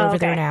to call over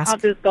there and ask. I'll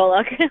just go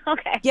look.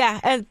 Okay.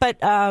 Yeah, but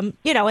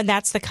you know, and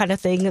that's the kind of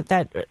thing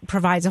that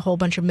provides a whole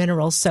bunch of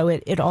minerals, so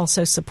it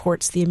also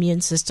supports the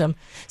immune system.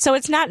 So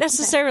it's not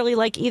necessarily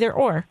like either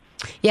or.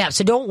 Yeah,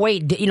 so don't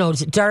wait. You know,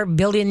 start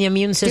building the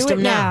immune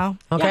system now.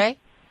 Okay?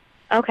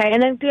 Okay.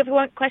 And then do you have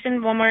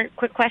one more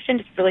quick question,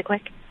 just really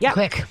quick? Yeah.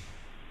 Quick.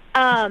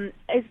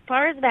 As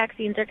far as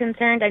vaccines are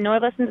concerned, I know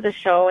I've listened to the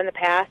show in the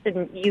past,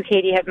 and you,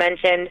 Katie, have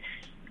mentioned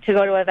to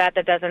go to a vet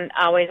that doesn't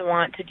always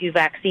want to do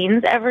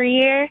vaccines every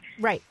year.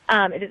 Right.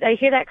 Did I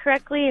hear that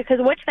correctly? Because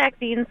which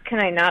vaccines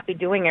can I not be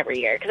doing every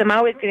year? Because I'm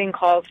always getting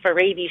calls for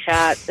rabies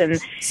shots, and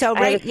So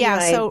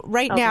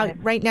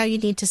right now you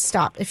need to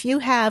stop. If you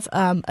have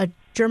a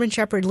German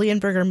Shepherd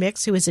Leonberger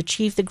mix who has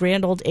achieved the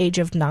grand old age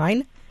of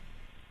 9,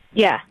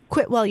 yeah.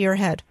 quit while you're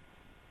ahead.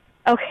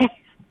 Okay.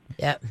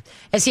 Yeah.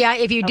 And see,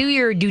 if you do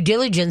your due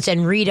diligence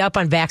and read up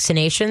on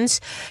vaccinations,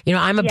 you know,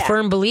 I'm a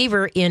firm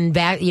believer in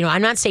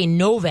I'm not saying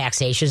no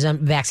vaccinations,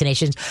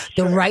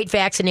 the right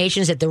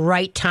vaccinations at the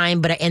right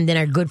time, and then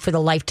are good for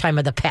the lifetime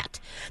of the pet.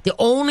 The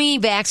only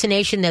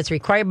vaccination that's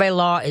required by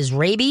law is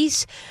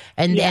rabies,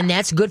 and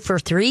that's good for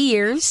 3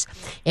 years.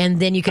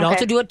 And then you can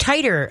also do a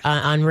titer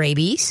on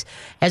rabies.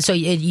 And so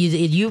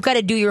you've got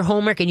to do your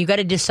homework and you've got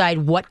to decide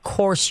what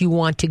course you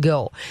want to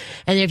go.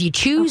 And if you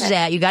choose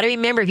that, you got to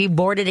remember if you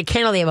boarded a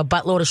kennel, they have a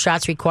buttload of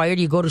shots required.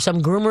 You go to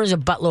some groomers, a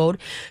buttload.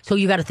 So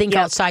you got to think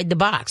outside the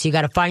box. You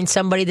got to find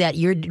somebody that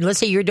let's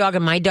say your dog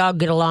and my dog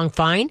get along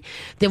fine.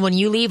 Then when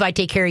you leave, I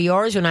take care of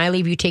yours. When I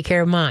leave, you take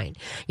care of mine.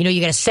 You know, you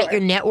got to set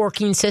your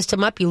networking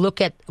system up. You look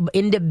at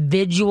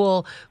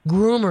individual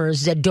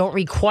groomers that don't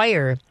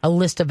require a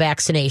list of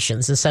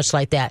vaccinations and such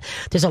like that.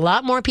 There's a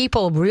lot more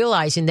people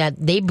realizing that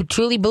they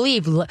truly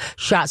believe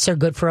shots are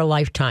good for a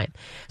lifetime.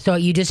 So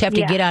you just have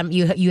to get on.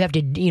 You have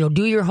to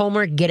do your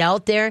homework. Get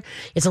out there.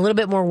 It's a little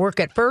bit more work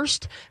at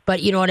first,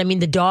 but you know what I mean.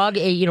 The dog,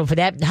 for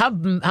that. How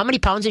many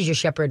pounds is your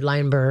Shepherd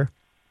Leonberger?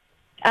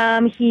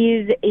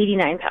 He's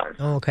 89 pounds.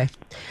 Oh, okay.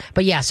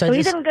 But yeah, so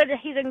he's in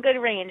good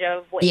range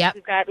of weight. Yep.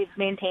 We've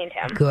maintained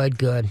him.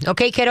 Good.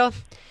 Okay, kiddo.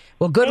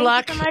 Well, good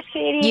luck. Thank you so much,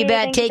 Katie. You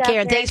bet. Thank Take you, care.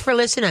 And Doctor. thanks for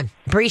listening.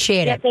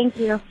 Appreciate it. Thank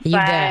you. You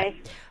Bye.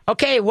 bet.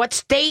 Okay, what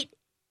state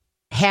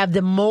have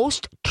the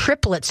most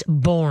triplets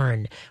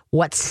born?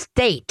 What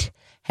state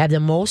have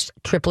the most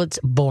triplets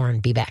born?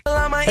 Be back.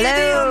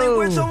 Hello.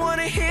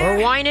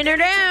 We're winding her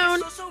down.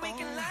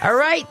 All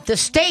right, the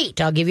state,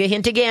 I'll give you a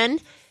hint again,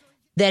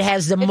 that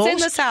has the most...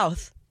 It's in the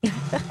South.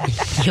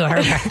 You are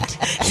right.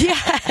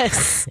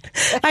 Yes.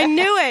 I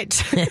knew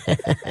it.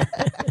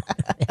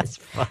 That's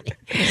funny.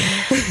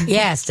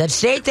 Yes, the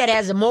state that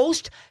has the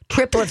most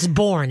triplets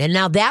born. And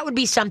now that would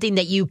be something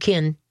that you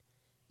can,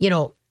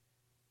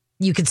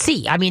 you can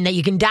see. I mean, that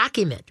you can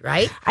document,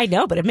 right? I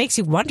know, but it makes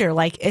you wonder,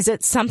 like, is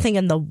it something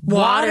in the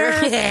water?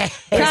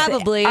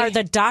 Probably. Are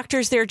the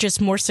doctors there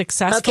just more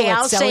successful Okay, at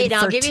I'll say selling it.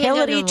 I'll give you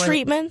fertility another one.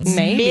 treatments?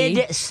 Maybe.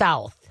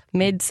 Mid-South.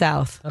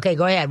 Mid-South. Okay,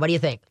 go ahead. What do you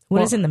think?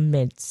 What is in the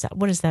mid-South?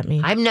 What does that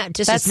mean? I'm not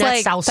just. That's It's not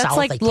like South. that's South,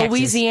 like Texas.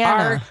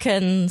 Louisiana.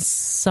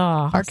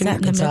 Arkansas. Is that in the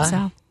Arkansas?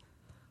 mid-South?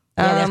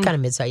 Yeah, that's kind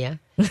of mid-South, yeah,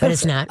 but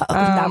it's not.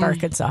 Not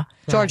Arkansas.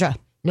 Georgia.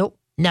 Nope.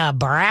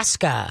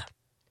 Nebraska.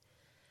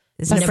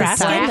 Is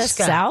Nebraska in the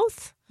Nebraska.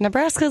 South?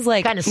 Nebraska's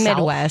like Kind of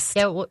Midwest.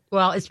 Yeah,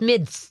 well, it's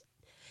mid.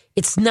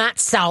 It's not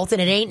south,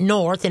 and it ain't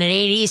north, and it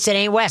ain't east, and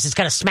it ain't west. It's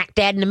kind of smack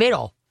dab in the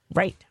middle.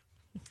 Right.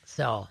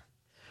 So,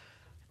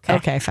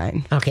 Okay,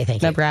 fine. okay,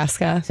 thank you.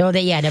 Nebraska. So,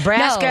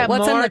 Nebraska, No,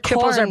 what's in more the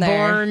triples are corn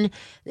there? born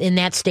in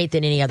that state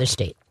than any other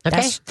state.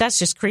 Okay? That's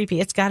just creepy.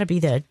 It's got to be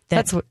that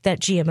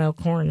GMO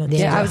corn.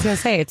 Yeah, I was going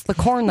to say, it's the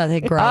corn that they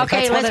grow.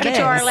 Okay, That's what let's it get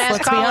to our is. last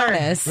Let's caller. be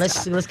honest.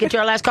 Let's get to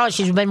our last caller.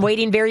 She's been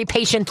waiting very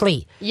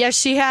patiently. Yes,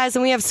 she has.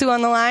 And we have Sue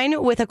on the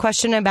line with a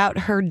question about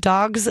her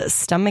dog's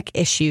stomach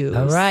issues.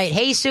 All right.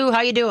 Hey, Sue,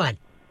 how you doing?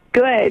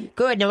 Good.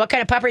 Good. Now, what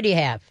kind of puppy do you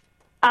have?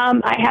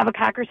 I have a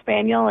Cocker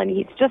Spaniel, and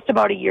he's just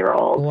about a year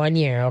old. 1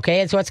 year.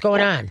 Okay, and so what's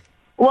going on?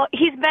 Well,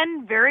 he's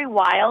been very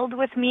wild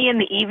with me in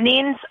the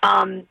evenings.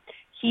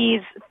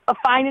 He's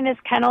fine in his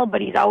kennel,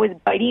 but he's always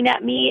biting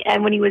at me.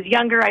 And when he was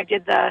younger, I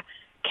did the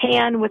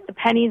can with the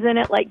pennies in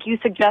it, like you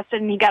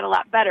suggested, and he got a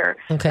lot better.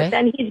 Okay. But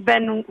then he's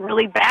been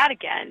really bad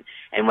again.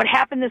 And what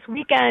happened this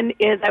weekend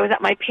is I was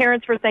at my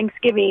parents' for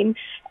Thanksgiving,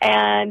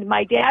 and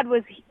my dad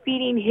was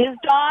feeding his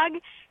dog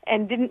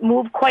and didn't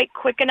move quite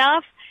quick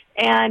enough.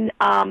 And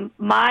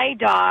my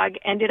dog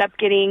ended up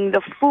getting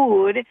the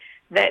food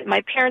that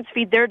my parents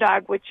feed their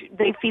dog, which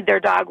they feed their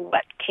dog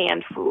wet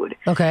canned food.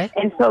 Okay.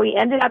 And so he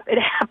ended up, it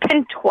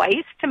happened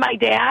twice to my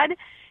dad.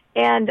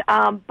 And,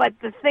 but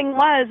the thing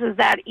is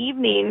that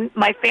evening,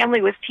 my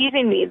family was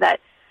teasing me that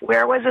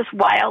where was this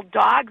wild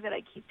dog that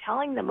I keep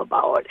telling them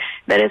about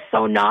that is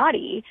so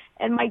naughty?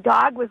 And my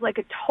dog was like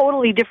a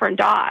totally different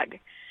dog.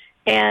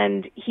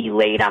 And he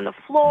laid on the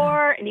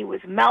floor, and he was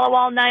mellow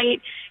all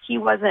night. He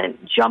wasn't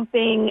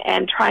jumping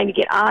and trying to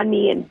get on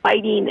me and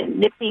biting and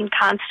nipping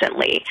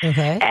constantly.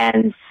 Okay.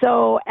 And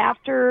so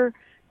after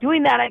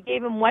doing that, I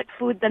gave him wet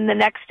food then the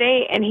next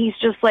day, and he's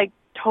just like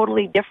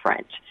totally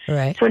different.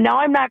 Right. So now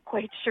I'm not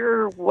quite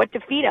sure what to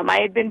feed him. I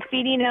had been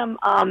feeding him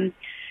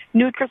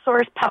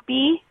Nutrisource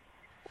puppy.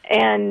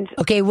 And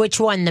Okay,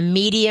 which one? The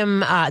medium,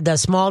 the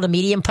small to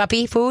medium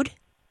puppy food?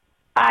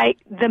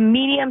 the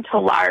medium to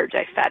large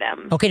I fed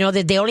him. Okay, no,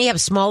 they only have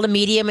small to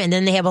medium, and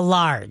then they have a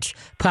large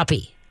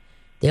puppy.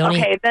 They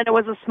only, Okay, then it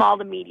was a small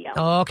to medium.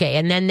 Okay,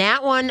 and then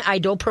that one I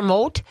don't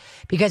promote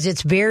because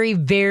it's very,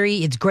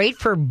 it's great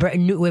for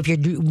if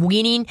you're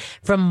weaning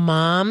from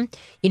mom,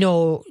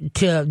 to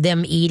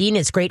them eating.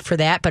 It's great for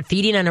that. But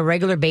feeding on a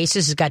regular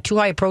basis has got too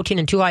high of protein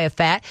and too high of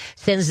fat,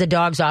 sends the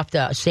dogs off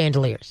the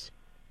chandeliers.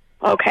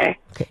 Okay.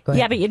 Okay, go ahead.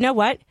 Yeah, but you know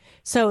what?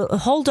 So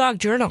Whole Dog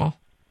Journal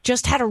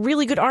just had a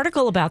really good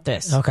article about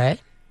this. Okay.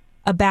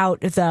 About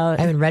I the...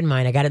 haven't read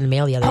mine. I got it in the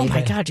mail the other day. Oh,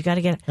 my God, you got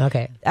to get it.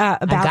 Okay. I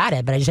got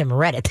it, but I just haven't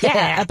read it.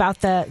 Yeah,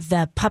 about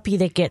the puppy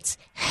that gets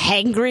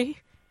hangry.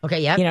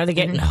 Okay, yeah. They're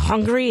getting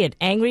hungry and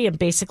angry and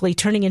basically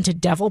turning into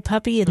devil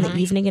puppy in the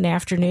evening and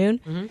afternoon.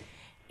 Mm-hmm.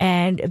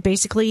 And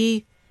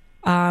basically,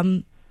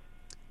 they're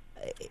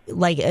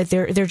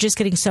just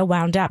getting so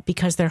wound up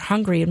because they're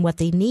hungry, and what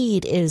they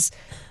need is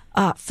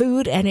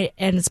food, and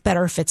it's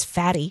better if it's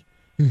fatty.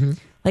 Mm-hmm.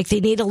 Like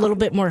they need a little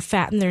bit more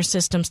fat in their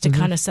systems to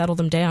kind of settle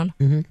them down.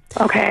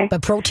 Mm-hmm. Okay.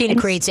 But protein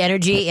creates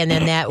energy, and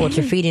then that what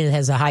you're feeding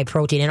has a high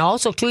protein. And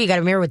also, too, you got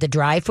to remember with the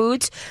dry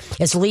foods,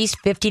 it's at least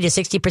 50 to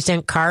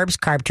 60% carbs.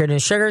 Carb turns into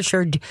sugar.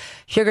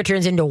 Sugar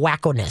turns into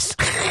wackoness.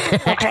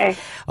 Okay.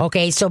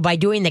 Okay, so by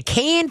doing the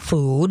canned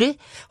food,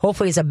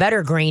 hopefully it's a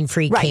better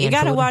grain-free Right, canned you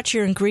got to food. watch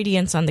your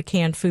ingredients on the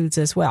canned foods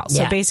as well.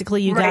 So Yeah.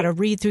 basically, you Right. got to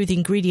read through the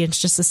ingredients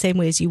just the same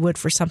way as you would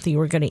for something you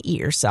were going to eat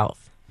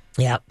yourself.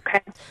 Yep.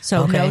 Okay.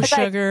 So Okay. no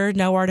sugar,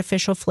 no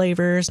artificial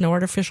flavors, no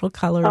artificial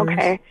colors.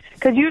 Okay.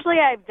 Because usually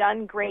I've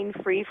done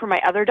grain-free for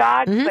my other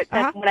dogs, Mm-hmm. but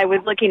then when I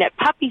was looking at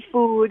puppy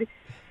food,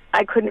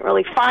 I couldn't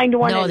really find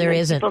one. No, and there then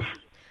isn't. People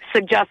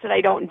suggested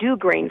I don't do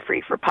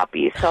grain-free for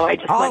puppies, so I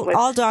just went with...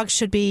 All dogs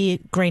should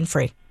be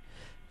grain-free.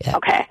 Yeah.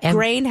 Okay. And,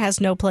 Grain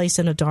has no place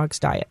in a dog's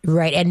diet.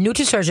 right, and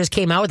Nutrisource just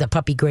came out with a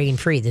puppy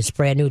grain-free. This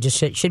brand new, just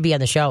should be on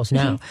the shelves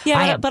now.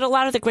 Yeah, but a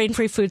lot of the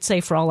grain-free foods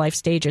say for all life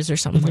stages or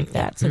something like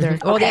that. So they're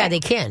Oh, yeah, they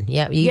can.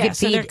 Yeah, you can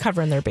so feed. they're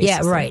covering their bases. Yeah,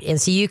 right. And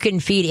so you can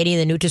feed any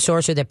of the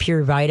Nutrisource or the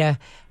Pure Vita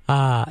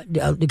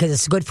because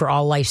it's good for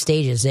all life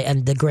stages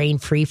and the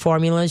grain-free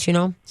formulas, so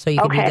you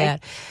can do Okay.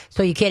 that.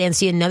 So you can. And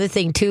see, another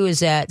thing, too, is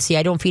that,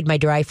 I don't feed my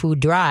dry food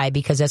dry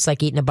because that's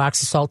like eating a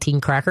box of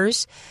saltine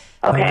crackers.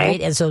 Okay. All right?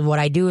 And so what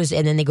I do is,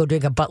 and then they go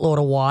drink a buttload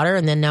of water,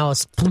 and then now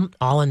it's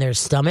all in their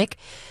stomach.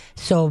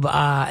 So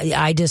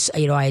I just,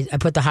 I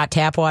put the hot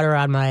tap water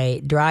on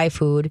my dry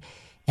food,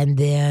 and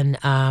then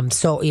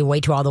so you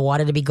wait till all the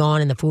water to be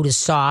gone and the food is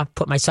soft,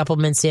 put my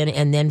supplements in,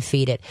 and then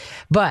feed it.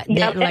 But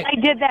Yep, then, and I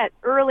did that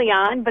early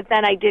on, but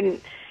then I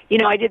didn't,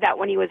 I did that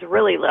when he was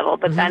really little,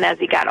 but then as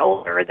he got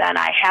older, then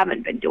I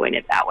haven't been doing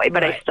it that way,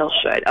 but I still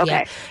should. Okay.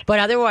 Yeah. But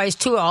otherwise,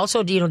 too,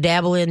 also,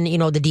 dabble in,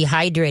 the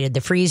dehydrated,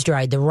 the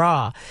freeze-dried, the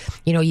raw.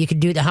 You could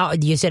do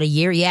you said a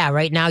year? Yeah,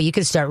 right now you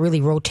can start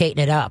really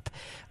rotating it up.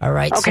 All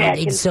right.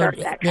 Okay,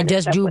 and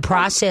just do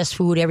processed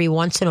food every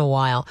once in a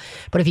while.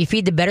 But if you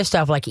feed the better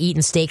stuff, like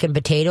eating steak and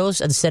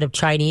potatoes instead of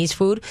Chinese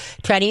food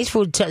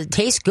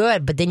tastes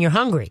good, but then you're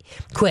hungry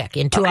quick.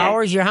 In 2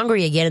 hours, you're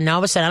hungry again. And all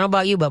of a sudden, I don't know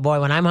about you, but boy,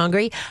 when I'm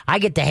hungry, I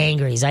get the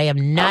hangries. I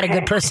am not a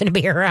good person to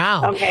be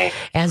around. Okay.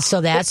 And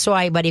so that's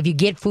why, but if you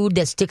get food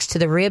that sticks to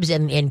the ribs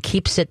and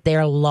keeps it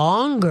there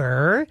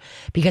longer,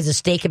 because of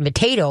steak and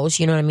potatoes,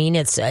 you know what I mean?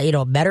 It's,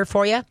 better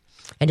for you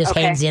and just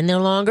hangs in there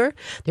longer.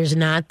 There's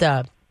not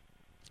the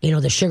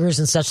sugars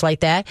and such like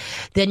that,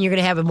 then you're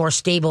going to have a more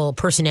stable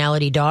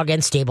personality dog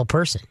and stable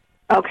person.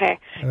 Okay.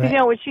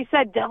 Right. When she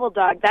said devil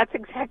dog, that's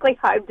exactly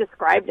how I've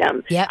described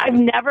him. Yep.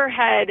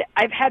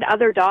 I've had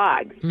other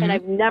dogs, and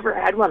I've never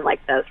had one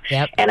like this.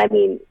 Yep. And I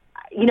mean,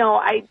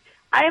 I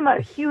am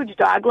a huge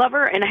dog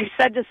lover, and I've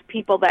said to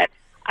people that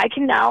I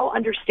can now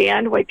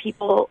understand why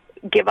people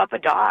give up a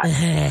dog.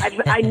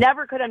 I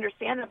never could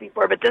understand that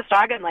before, but this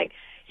dog, I'm like,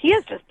 he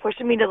is just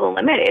pushing me to the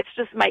limit. It's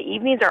just my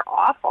evenings are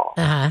awful.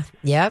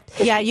 Yep.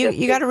 Yeah,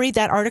 you got to read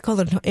that article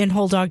in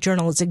Whole Dog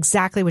Journal. It's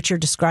exactly what you're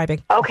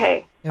describing.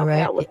 Okay. All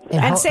right.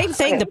 And same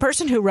thing, the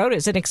person who wrote it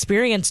is an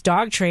experienced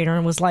dog trainer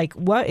and was like,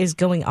 what is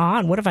going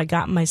on? What have I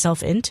gotten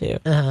myself into?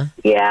 Yeah.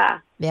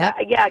 Yeah.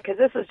 Yeah, because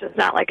this is just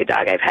not like a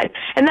dog I've had.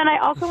 And then I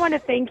also want to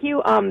thank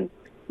you.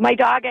 My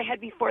dog I had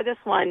before this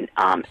one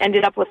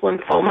ended up with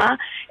lymphoma,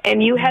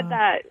 and you had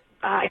that.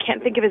 I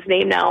can't think of his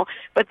name now,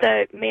 but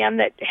the man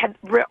that had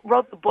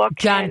wrote the book.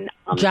 John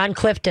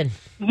Clifton.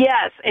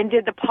 Yes, and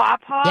did the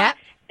pawpaw. Yeah.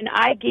 And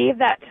I gave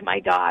that to my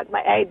dog.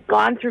 I had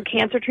gone through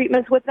cancer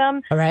treatments with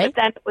them. All right.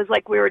 But then it was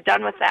like we were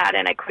done with that,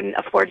 and I couldn't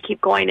afford to keep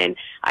going. And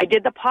I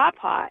did the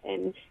pawpaw,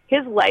 and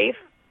his life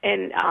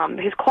and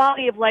his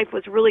quality of life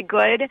was really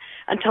good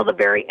until the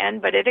very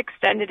end, but it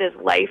extended his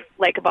life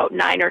like about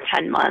 9 or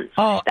 10 months.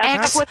 Oh,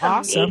 that's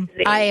awesome.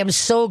 amazing. I am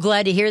so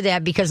glad to hear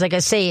that, because like I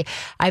say,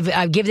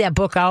 I've give that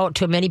book out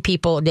to many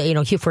people,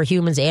 for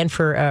humans and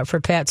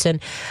for pets.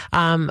 And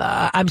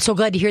I'm so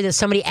glad to hear that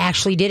somebody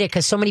actually did it,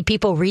 because so many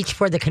people reach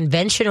for the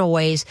conventional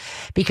ways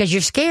because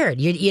you're scared.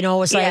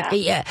 It's like,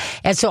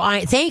 And so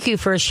I thank you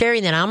for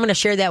sharing that. I'm going to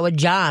share that with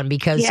John,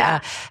 because,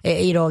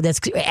 that's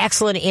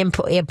excellent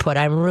input.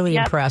 I'm really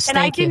impressed. And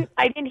Thank you.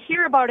 I didn't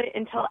hear about it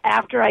until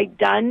after I'd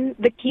done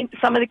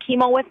some of the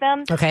chemo with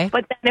them. Okay.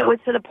 But then it was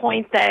to the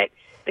point that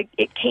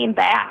it came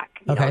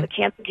back. The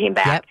cancer came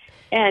back. Yep.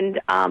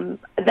 And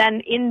then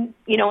in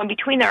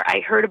between there, I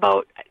heard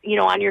about,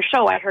 on your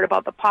show, I heard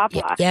about the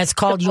pawpaw. Yeah, it's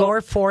called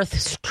Your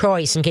Fourth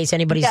Choice, in case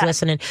anybody's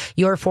listening.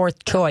 Your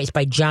Fourth Choice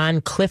by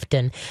John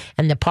Clifton.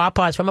 And the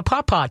pawpaw is from a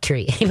pawpaw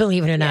tree,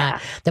 believe it or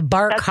not. The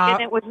bark.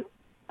 And it was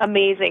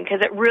amazing,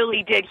 because it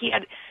really did.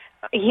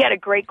 He had a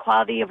great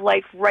quality of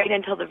life right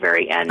until the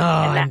very end,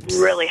 and that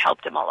really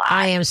helped him a lot.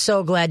 I am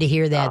so glad to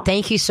hear that.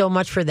 Thank you so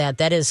much for that.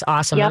 That is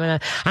awesome.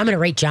 Yep. I'm gonna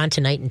rate John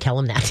tonight and tell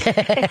him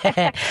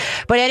that.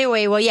 But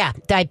anyway,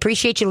 I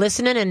appreciate you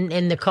listening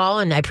and the call,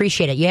 and I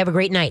appreciate it. You have a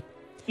great night.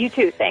 You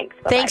too. Thanks.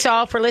 Bye-bye. Thanks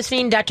all for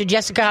listening. Dr.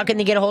 Jessica, how can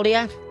they get a hold of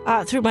you?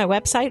 Through my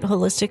website,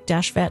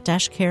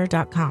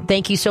 holistic-vet-care.com.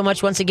 Thank you so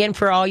much once again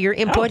for all your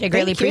input. I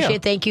greatly appreciate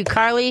it. Thank you,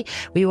 Carly.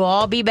 We will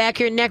all be back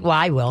here next. Well,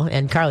 I will,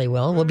 and Carly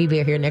will. We'll be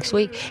here next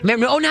week.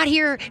 Remember, not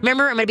here.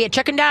 Remember, I'm going to be at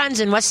Chuck and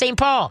Don's in West St.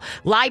 Paul.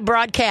 Live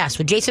broadcast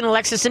with Jason,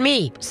 Alexis, and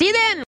me. See you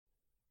then.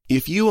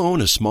 If you own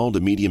a small to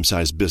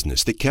medium-sized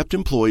business that kept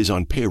employees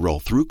on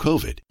payroll through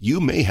COVID, you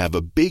may have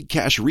a big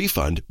cash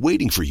refund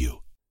waiting for you.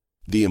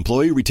 The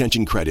Employee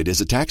Retention Credit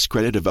is a tax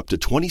credit of up to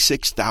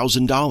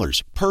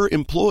 $26,000 per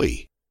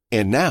employee.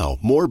 And now,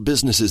 more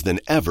businesses than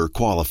ever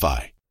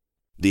qualify.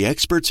 The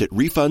experts at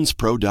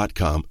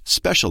RefundsPro.com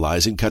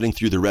specialize in cutting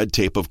through the red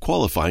tape of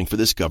qualifying for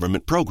this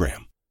government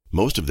program.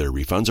 Most of their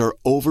refunds are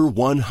over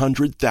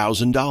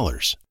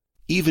 $100,000.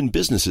 Even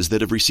businesses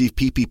that have received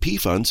PPP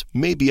funds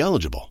may be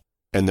eligible.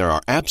 And there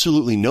are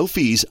absolutely no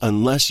fees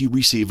unless you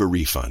receive a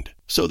refund.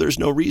 So there's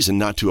no reason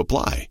not to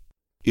apply.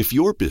 If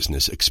your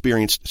business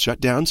experienced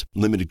shutdowns,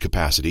 limited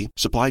capacity,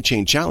 supply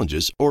chain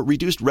challenges, or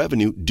reduced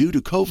revenue due to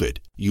COVID,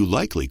 you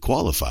likely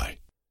qualify.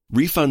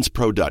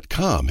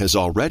 RefundsPro.com has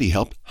already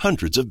helped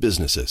hundreds of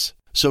businesses.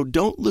 So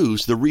don't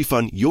lose the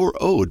refund you're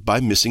owed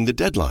by missing the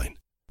deadline.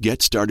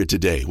 Get started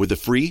today with a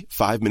free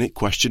 5-minute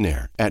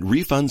questionnaire at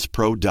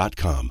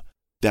RefundsPro.com.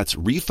 That's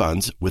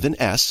refunds with an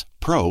S,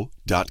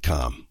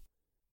 pro.com.